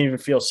didn't even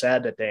feel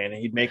sad that day and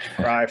he'd make you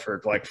cry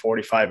for like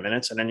 45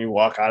 minutes and then you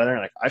walk out of there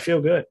and like I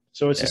feel good.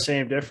 So it's the yeah,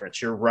 same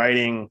difference. You're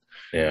writing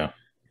yeah.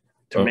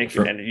 to Well, make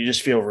it and you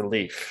just feel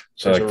relief.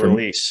 so There's like a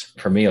release.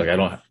 for me, like I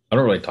don't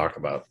really talk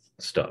about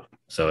stuff,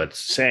 so it's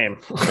Same.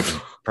 which is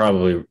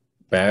probably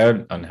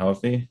bad,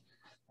 unhealthy.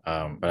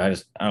 But I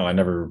don't know, I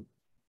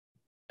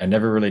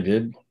never really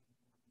did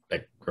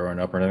like growing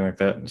up or anything like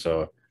that, and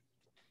so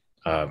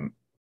um,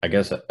 I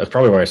guess that's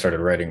probably why I started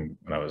writing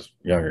when I was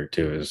younger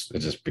too. Is it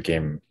just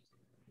became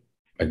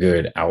a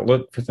good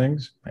outlet for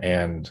things,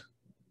 and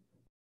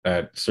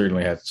that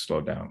certainly has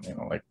slowed down.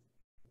 Like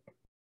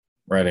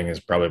writing is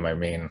probably my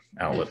main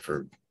outlet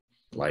for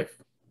life,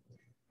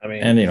 I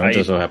mean, and it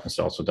just so happens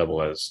to also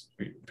double as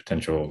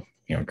potential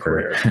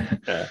career. career.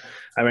 Yeah.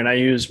 I mean, I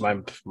use my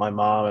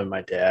mom and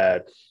my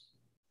dad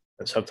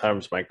and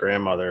sometimes my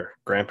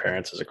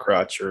grandparents as a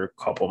crutch or a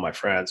couple of my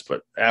friends.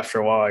 But after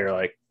a while, you're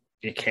like,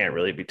 you can't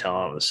really be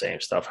telling them the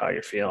same stuff how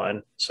you're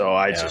feeling. So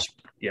I Yeah, just,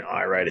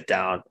 I write it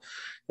down.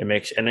 It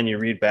makes, and then you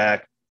read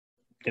back.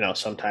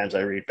 Sometimes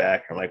I read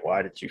back. And I'm like,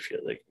 why did you feel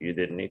like you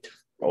didn't need to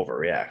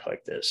overreact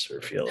like this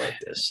or feel like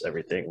this?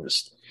 Everything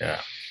was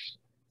yeah,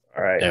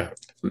 all right. yeah.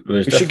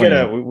 There's We should get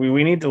definitely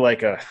we need to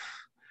like a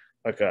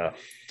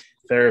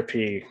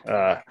therapy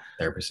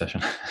therapy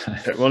session.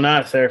 well,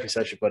 not a therapy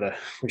session, but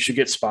we should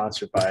get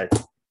sponsored by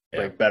Yeah,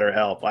 like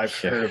BetterHelp. I've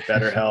yeah. heard of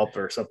BetterHelp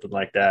or something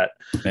like that.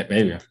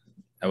 Maybe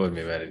that wouldn't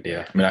be a bad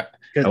idea. I mean,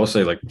 I will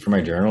say, like, for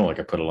my journal, like,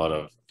 I put a lot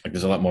of, like,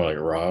 there's a lot more, like,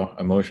 raw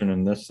emotion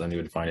in this than you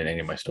would find in any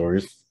of my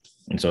stories.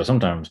 And so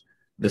sometimes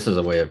this is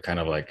a way of kind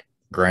of like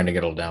grinding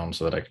it all down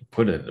so that I can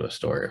put it into a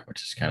story,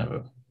 which is kind of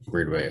a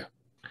weird way.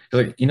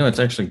 Like, it's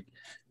actually,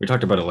 we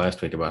talked about it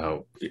last week about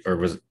how, or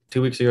was it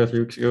 2 weeks ago, 3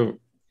 weeks ago,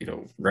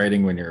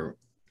 writing when you're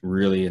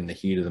really in the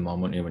heat of the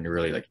moment, when you're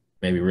really like,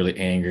 maybe really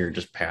angry,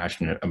 just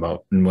passionate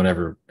about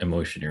whatever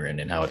emotion you're in,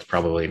 and how it's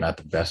probably not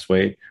the best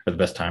way or the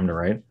best time to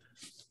write.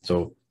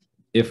 So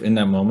if in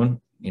that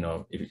moment,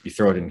 if you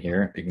throw it in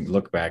here, you can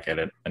look back at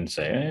it and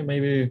say, hey,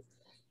 maybe,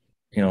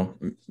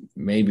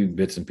 maybe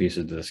bits and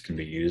pieces of this can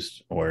be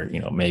used, or,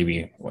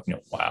 maybe,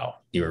 wow,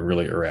 you were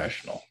really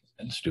irrational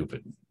and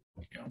stupid.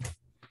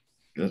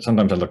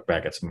 Sometimes I look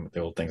back at some of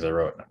the old things I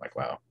wrote and I'm like,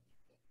 wow,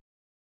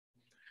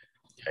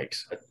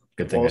 yikes.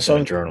 Good thing Well, it's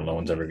in a journal. No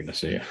one's ever going to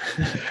see it.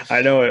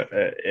 I know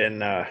in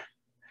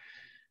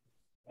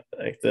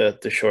like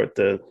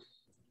the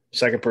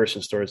second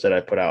person stories that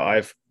I put out,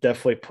 I've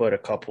definitely put a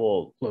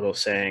couple little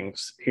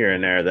sayings here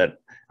and there that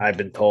I've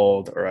been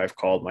told or I've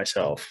called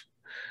myself.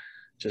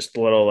 Just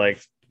little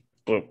like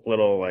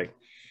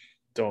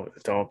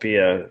don't be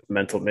a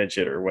mental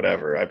midget or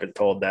whatever. I've been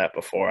told that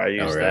before. Oh,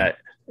 really?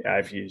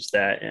 I've used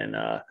that, and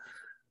I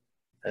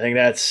think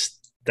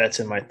that's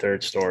in my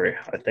third story.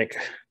 I think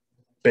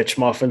bitch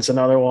muffin's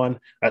another one.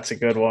 That's a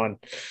good one.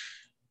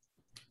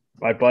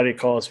 My buddy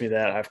calls me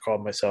that. I've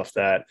called myself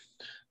that.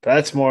 But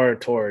that's more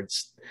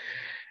towards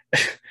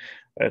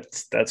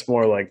that's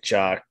more like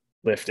jock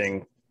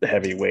lifting the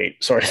heavy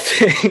weight sort of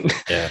thing.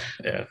 Yeah,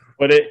 yeah,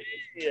 But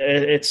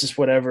it's just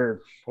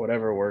whatever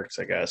works,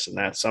 I guess. And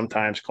that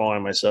sometimes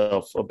calling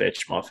myself a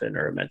bitch muffin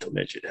or a mental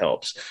midget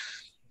helps.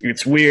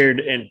 It's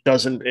weird and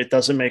it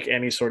doesn't make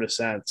any sort of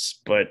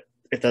sense, but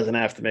it doesn't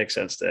have to make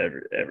sense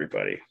to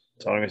everybody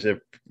as long as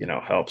it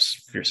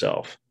helps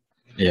yourself.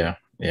 yeah,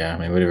 yeah. I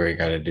mean, whatever you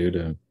got to do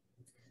to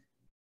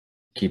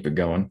keep it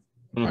going,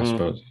 I Mm-hmm.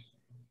 suppose.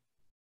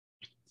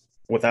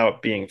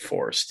 without being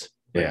forced.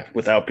 Yeah.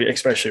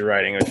 Especially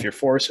writing. If you're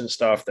forcing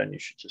stuff, then you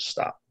should just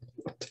stop.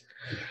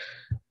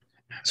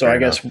 So Fair I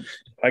enough.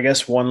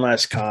 guess one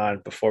last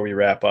con before we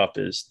wrap up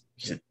is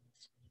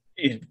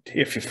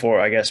if you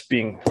I guess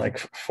being like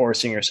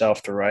forcing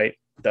yourself to write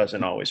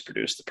doesn't always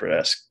produce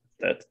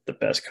the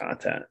best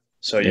content.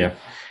 So you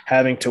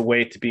having to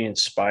wait to be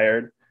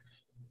inspired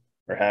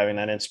or having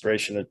that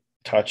inspiration to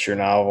touch your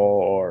novel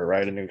or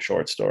write a new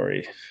short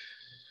story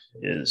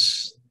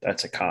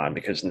that's a con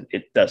because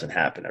it doesn't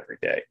happen every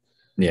day.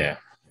 Yeah.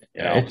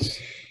 You know?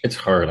 It's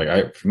hard. Like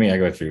I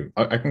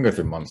can go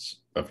through months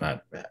of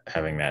not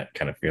having that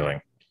kind of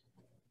feeling.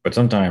 But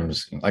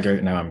sometimes, like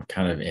right now, I'm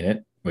kind of in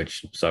it,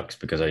 which sucks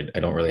because I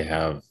don't really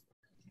have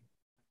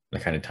the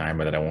kind of time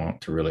that I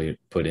want to really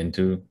put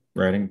into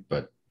writing.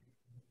 But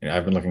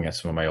I've been looking at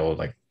some of my old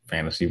like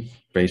fantasy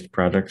based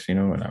projects, and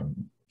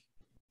I'm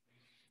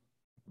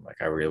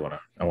like, I want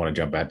to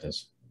jump at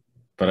this.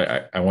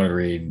 But I want to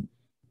read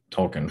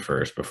Tolkien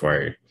first before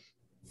I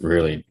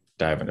really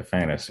dive into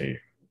fantasy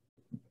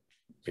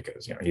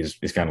because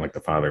he's kind of like the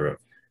father of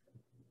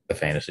the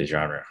fantasy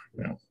genre,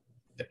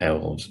 the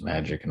elves,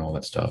 magic, and all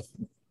that stuff.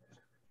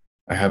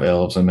 I have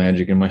elves and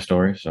magic in my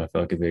story, so I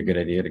felt like it'd be a good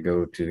idea to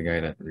go to the guy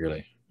that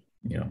really,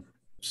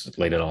 just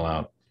laid it all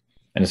out.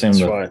 And the same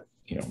with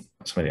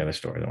some of the other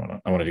stories.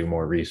 I want to do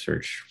more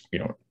research.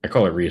 I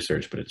call it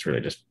research, but it's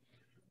really just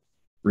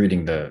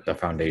reading the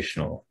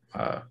foundational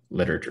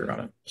literature on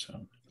it.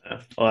 So,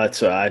 well,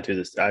 that's I do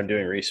this. I'm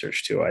doing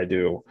research too.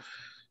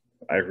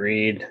 I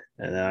read,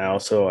 and then I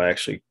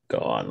actually go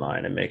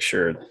online and make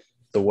sure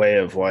the way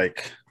of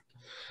like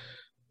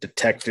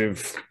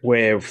detective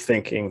way of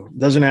thinking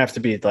doesn't have to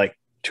be like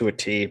to a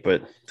T,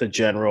 but the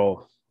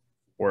general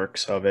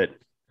works of it.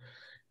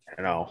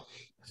 I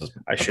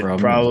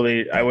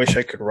wish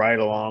I could ride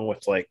along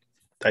with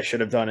I should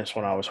have done this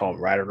when I was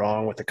home, ride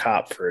along with the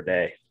cop for a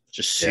day,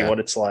 just see what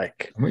it's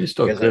like. I mean, you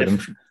still could.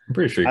 I'm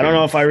pretty sure. I don't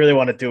know if I really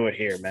want to do it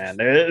here, man.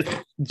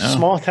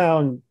 Small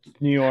town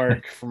New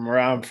York from where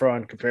I'm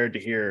from compared to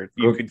here,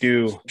 you could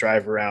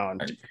drive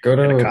around in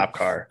a cop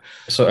car.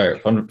 So,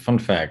 fun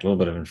fact, a little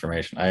bit of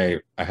information. I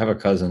have a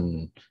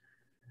cousin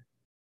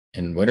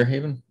in Winter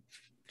Haven.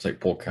 It's like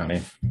Polk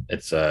County.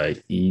 It's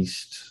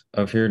east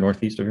of here,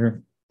 northeast of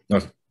here.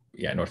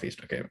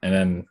 Northeast. Okay, and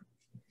then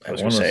I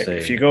was going to say,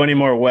 if you go any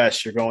more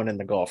west, you're going in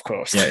the Gulf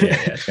Coast. Yeah,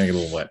 it's gonna get a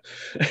little wet.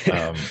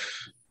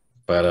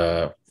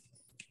 But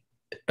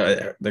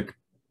I've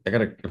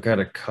got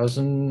a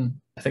cousin.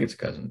 I think it's a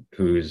cousin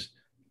whose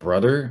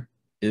brother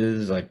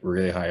is like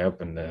really high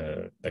up in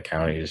the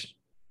county's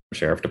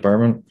sheriff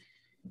department.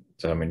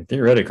 So I mean,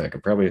 theoretically, I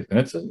could probably. And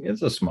it's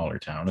a smaller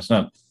town. It's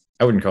not.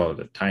 I wouldn't call it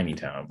a tiny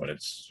town, but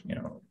it's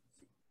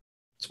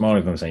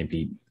smaller than St.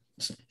 Pete.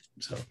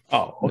 So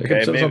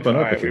okay, set something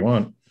up if you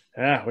want.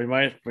 Yeah, we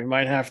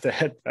might have to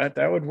head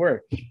that would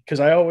work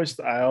because I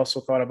also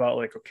thought about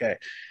like, okay,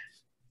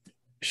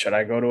 should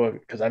I go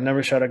because I've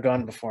never shot a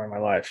gun before in my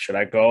life. Should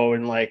I go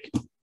and like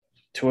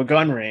to a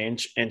gun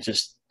range and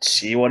just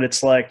see what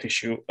it's like to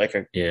shoot like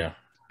a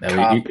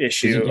cop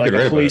issue, like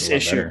a police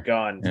issued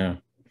gun? Yeah,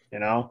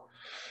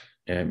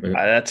 Yeah,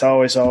 that's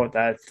always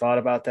I thought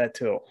about that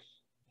too.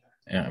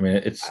 Yeah, I mean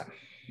it's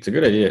a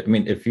good idea. I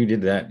mean, if you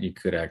did that, you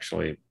could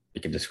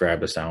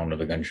describe the sound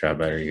of a gunshot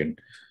better. You can.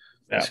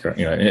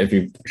 If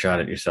you shot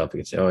it yourself, you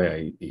could say, "Oh yeah,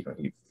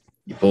 you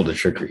pulled the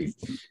trigger. He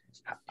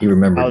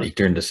remembered. He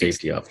turned the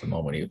safety off the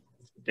moment he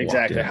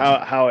exactly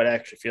how it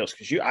actually feels."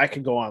 Because I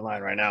could go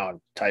online right now and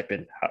type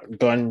in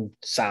gun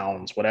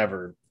sounds,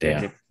 whatever.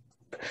 Yeah.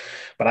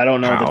 But I don't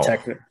know the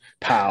technique.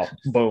 Pow,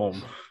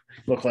 boom.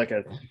 Look like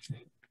a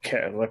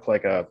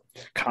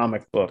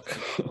comic book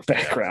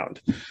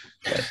background.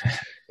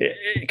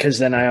 Because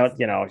then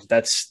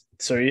that's.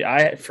 So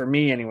for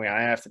me anyway,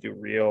 I have to do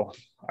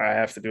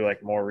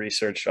like more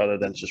research other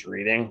than just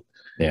reading.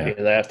 Yeah.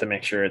 Because I have to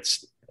make sure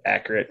it's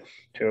accurate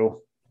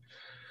too.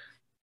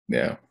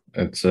 Yeah.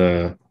 It's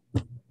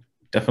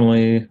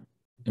definitely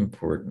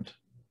important.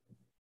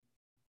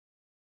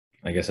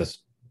 I guess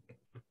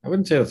I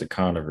wouldn't say that's a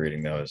con of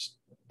reading though,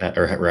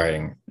 or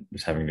writing,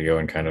 is having to go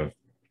and kind of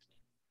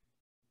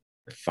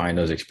find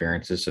those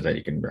experiences so that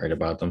you can write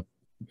about them.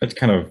 It's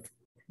pretty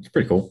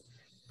cool.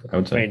 I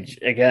would say. I mean,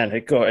 again,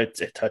 it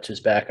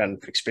touches back on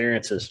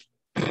experiences.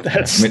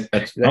 That is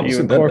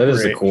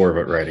the core of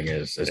what writing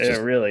is.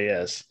 It really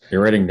is.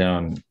 You're writing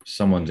down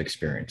someone's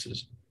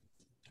experiences.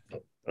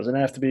 Doesn't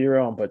have to be your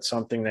own, but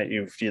something that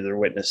you've either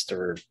witnessed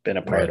or been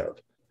a part of.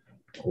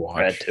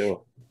 Read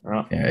too.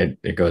 Yeah,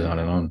 it goes on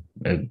and on.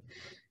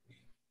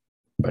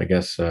 But I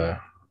guess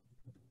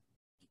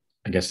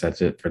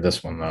that's it for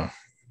this one though.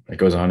 It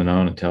goes on and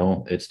on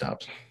until it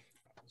stops.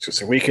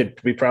 So we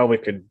probably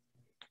could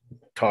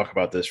talk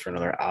about this for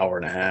another hour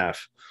and a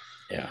half.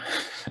 Yeah.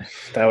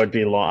 That would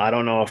be long. I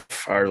don't know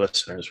if our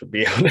listeners would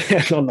be able to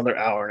handle another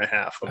hour and a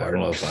half. I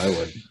don't know if I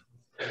would.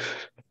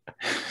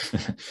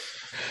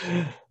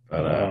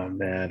 But, oh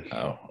man.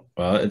 Oh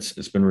well, it's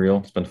been real.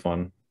 It's been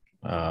fun.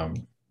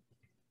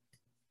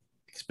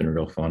 It's been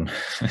real fun.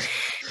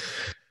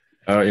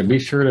 Be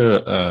sure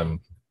to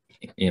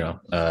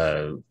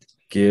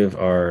give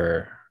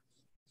our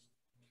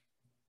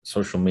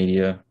social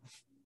media.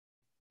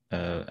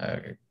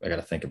 I got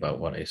to think about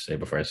what I say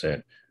before I say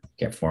it.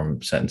 Can't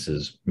form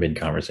sentences mid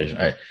conversation.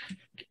 I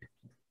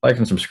like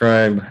and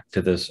subscribe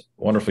to this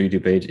wonderful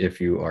YouTube page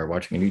if you are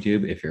watching on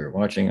YouTube. If you're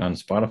watching on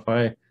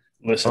Spotify,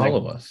 Listening.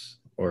 follow us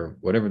or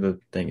whatever the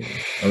thing is.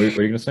 What are you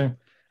going to say?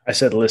 I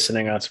said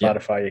listening on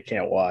Spotify. You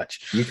can't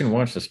watch. You can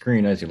watch the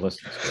screen as you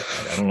listen.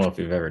 I don't know if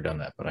you've ever done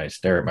that, but I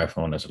stare at my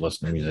phone as I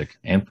listen to music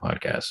and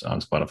podcasts on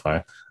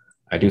Spotify.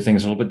 I do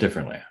things a little bit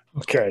differently.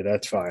 Okay,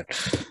 that's fine.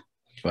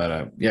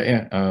 But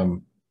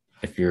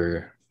if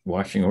you're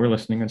watching or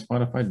listening on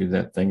Spotify, do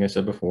that thing I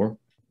said before.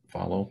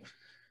 Follow.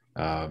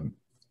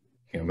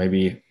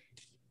 Maybe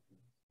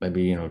click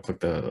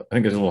the. I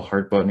think there's a little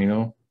heart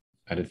button.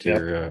 Add it to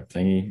your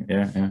thingy.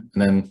 Yeah. And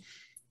then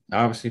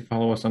obviously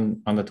follow us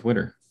on the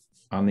Twitter,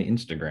 on the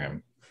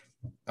Instagram,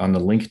 on the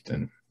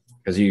LinkedIn,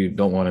 because you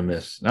don't want to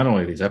miss not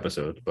only these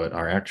episodes but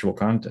our actual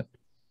content.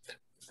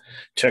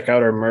 Check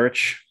out our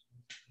merch.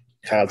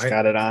 Todd's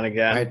got it on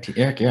again.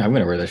 I'm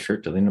gonna wear this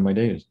shirt till the end of my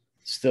days.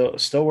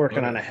 Still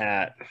working on a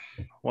hat.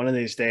 One of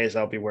these days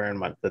I'll be wearing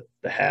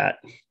the hat.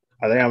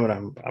 I think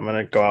I'm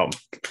gonna go out.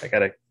 I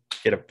gotta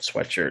get a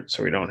sweatshirt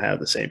so we don't have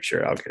the same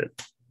shirt. I'll get a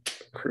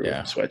crew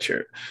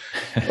sweatshirt.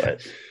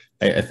 But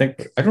I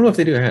think I don't know if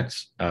they do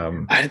hats.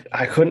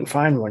 I couldn't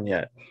find one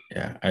yet.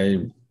 Yeah,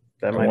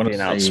 that might be an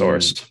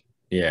outsourced.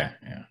 Yeah.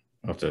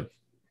 I'll have to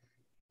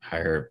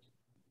hire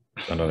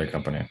another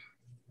company.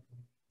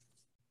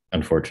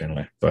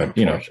 Unfortunately, but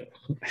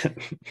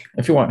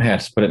if you want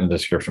hats, put it in the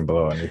description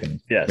below, and you can.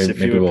 Yes,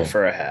 if you would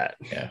prefer a hat.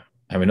 Yeah,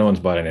 I mean, no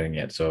one's bought anything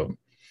yet, so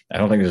I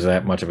don't think there's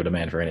that much of a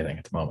demand for anything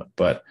at the moment.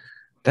 But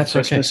that's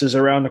Christmas is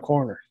around the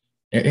corner.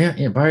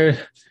 Yeah. Buy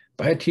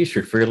a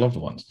T-shirt for your loved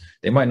ones.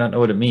 They might not know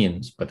what it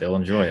means, but they'll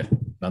enjoy it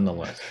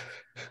nonetheless.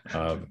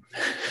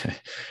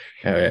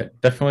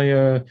 Definitely.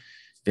 If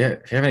you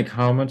have any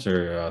comments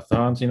or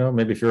thoughts,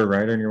 maybe if you're a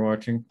writer and you're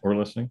watching or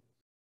listening.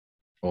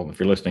 Well, if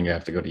you're listening, you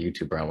have to go to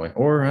YouTube probably.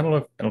 Or I don't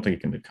know. I don't think you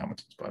can do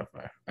comments on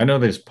Spotify. I know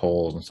there's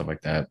polls and stuff like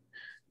that.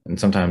 And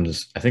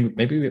sometimes I think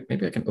maybe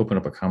I can open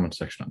up a comment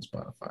section on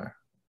Spotify.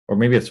 Or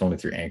maybe it's only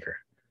through Anchor.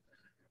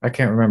 I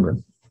can't remember.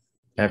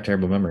 I have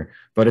terrible memory.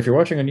 But if you're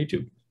watching on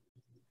YouTube,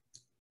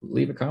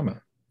 leave a comment.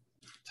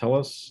 Tell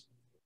us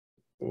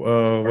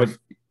what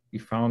you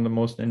found the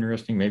most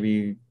interesting.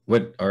 Maybe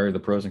what are the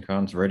pros and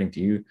cons of writing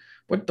to you?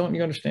 What don't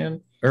you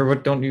understand? Or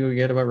what don't you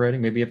get about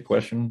writing? Maybe you have a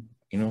question.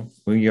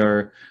 We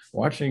are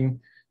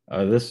watching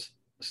this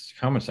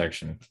comment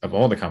section of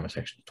all the comment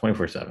sections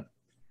 24/7.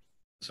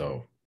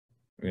 So,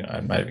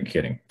 I'm not even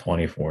kidding,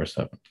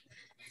 24/7.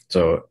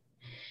 So,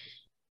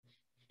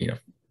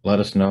 let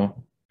us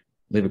know.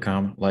 Leave a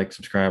comment, like,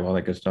 subscribe, all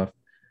that good stuff.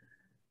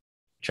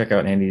 Check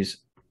out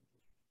Andy's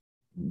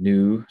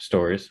new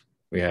stories.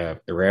 We have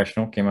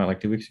Irrational, came out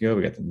like 2 weeks ago.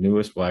 We got the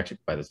newest. Well, actually,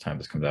 by this time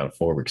this comes out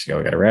 4 weeks ago.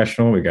 We got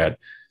Irrational. We got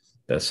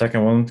the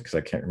second one because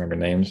I can't remember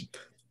names.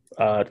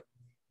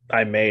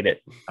 I made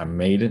it.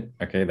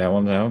 Okay, that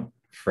one's out.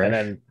 Fresh. And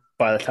then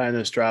by the time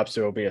this drops,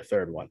 there will be a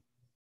third one.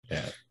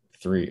 Yeah,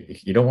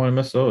 3. You don't want to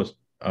miss those.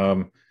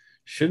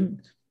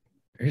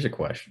 Here's a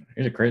question.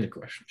 Here's a crazy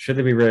question. Should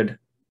they be read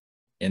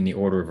in the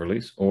order of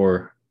release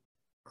or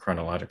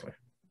chronologically?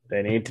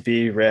 They need to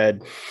be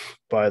read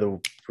by the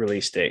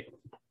release date.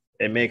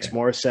 It makes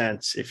more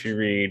sense if you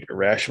read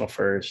Irrational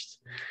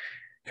first,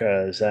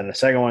 because then the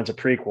second one's a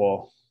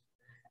prequel,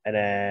 and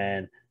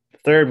then the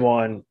third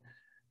one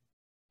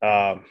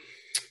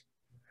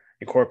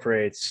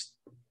incorporates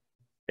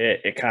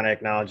it kind of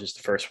acknowledges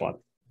the first one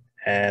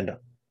and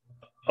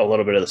a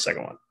little bit of the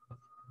second one.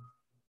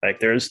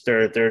 Like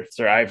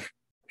I've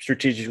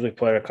strategically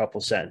put a couple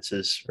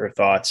sentences or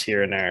thoughts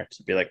here and there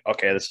to be like,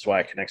 okay, this is why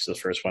it connects to the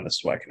first one. This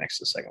is why it connects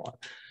to the second one.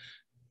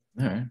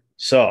 All right.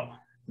 So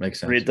makes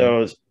sense. Read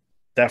those.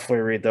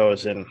 Definitely read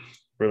those in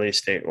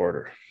release date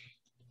order.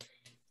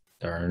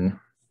 Darn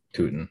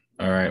tootin'.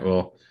 All right.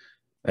 Well,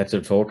 that's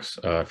it, folks.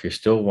 If you're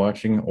still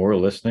watching or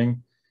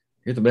listening,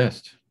 you're the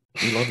best.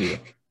 We love you.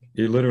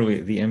 You're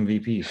literally the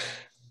MVP.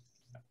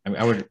 I mean,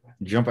 I would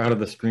jump out of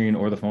the screen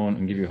or the phone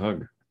and give you a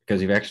hug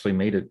because you've actually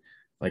made it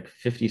like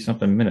 50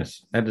 something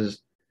minutes. That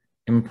is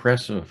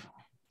impressive.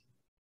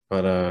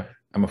 But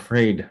I'm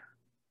afraid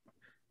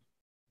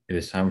it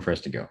is time for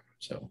us to go.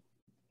 So,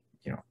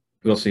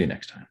 we'll see you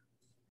next time.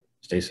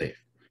 Stay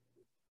safe.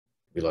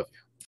 We love you.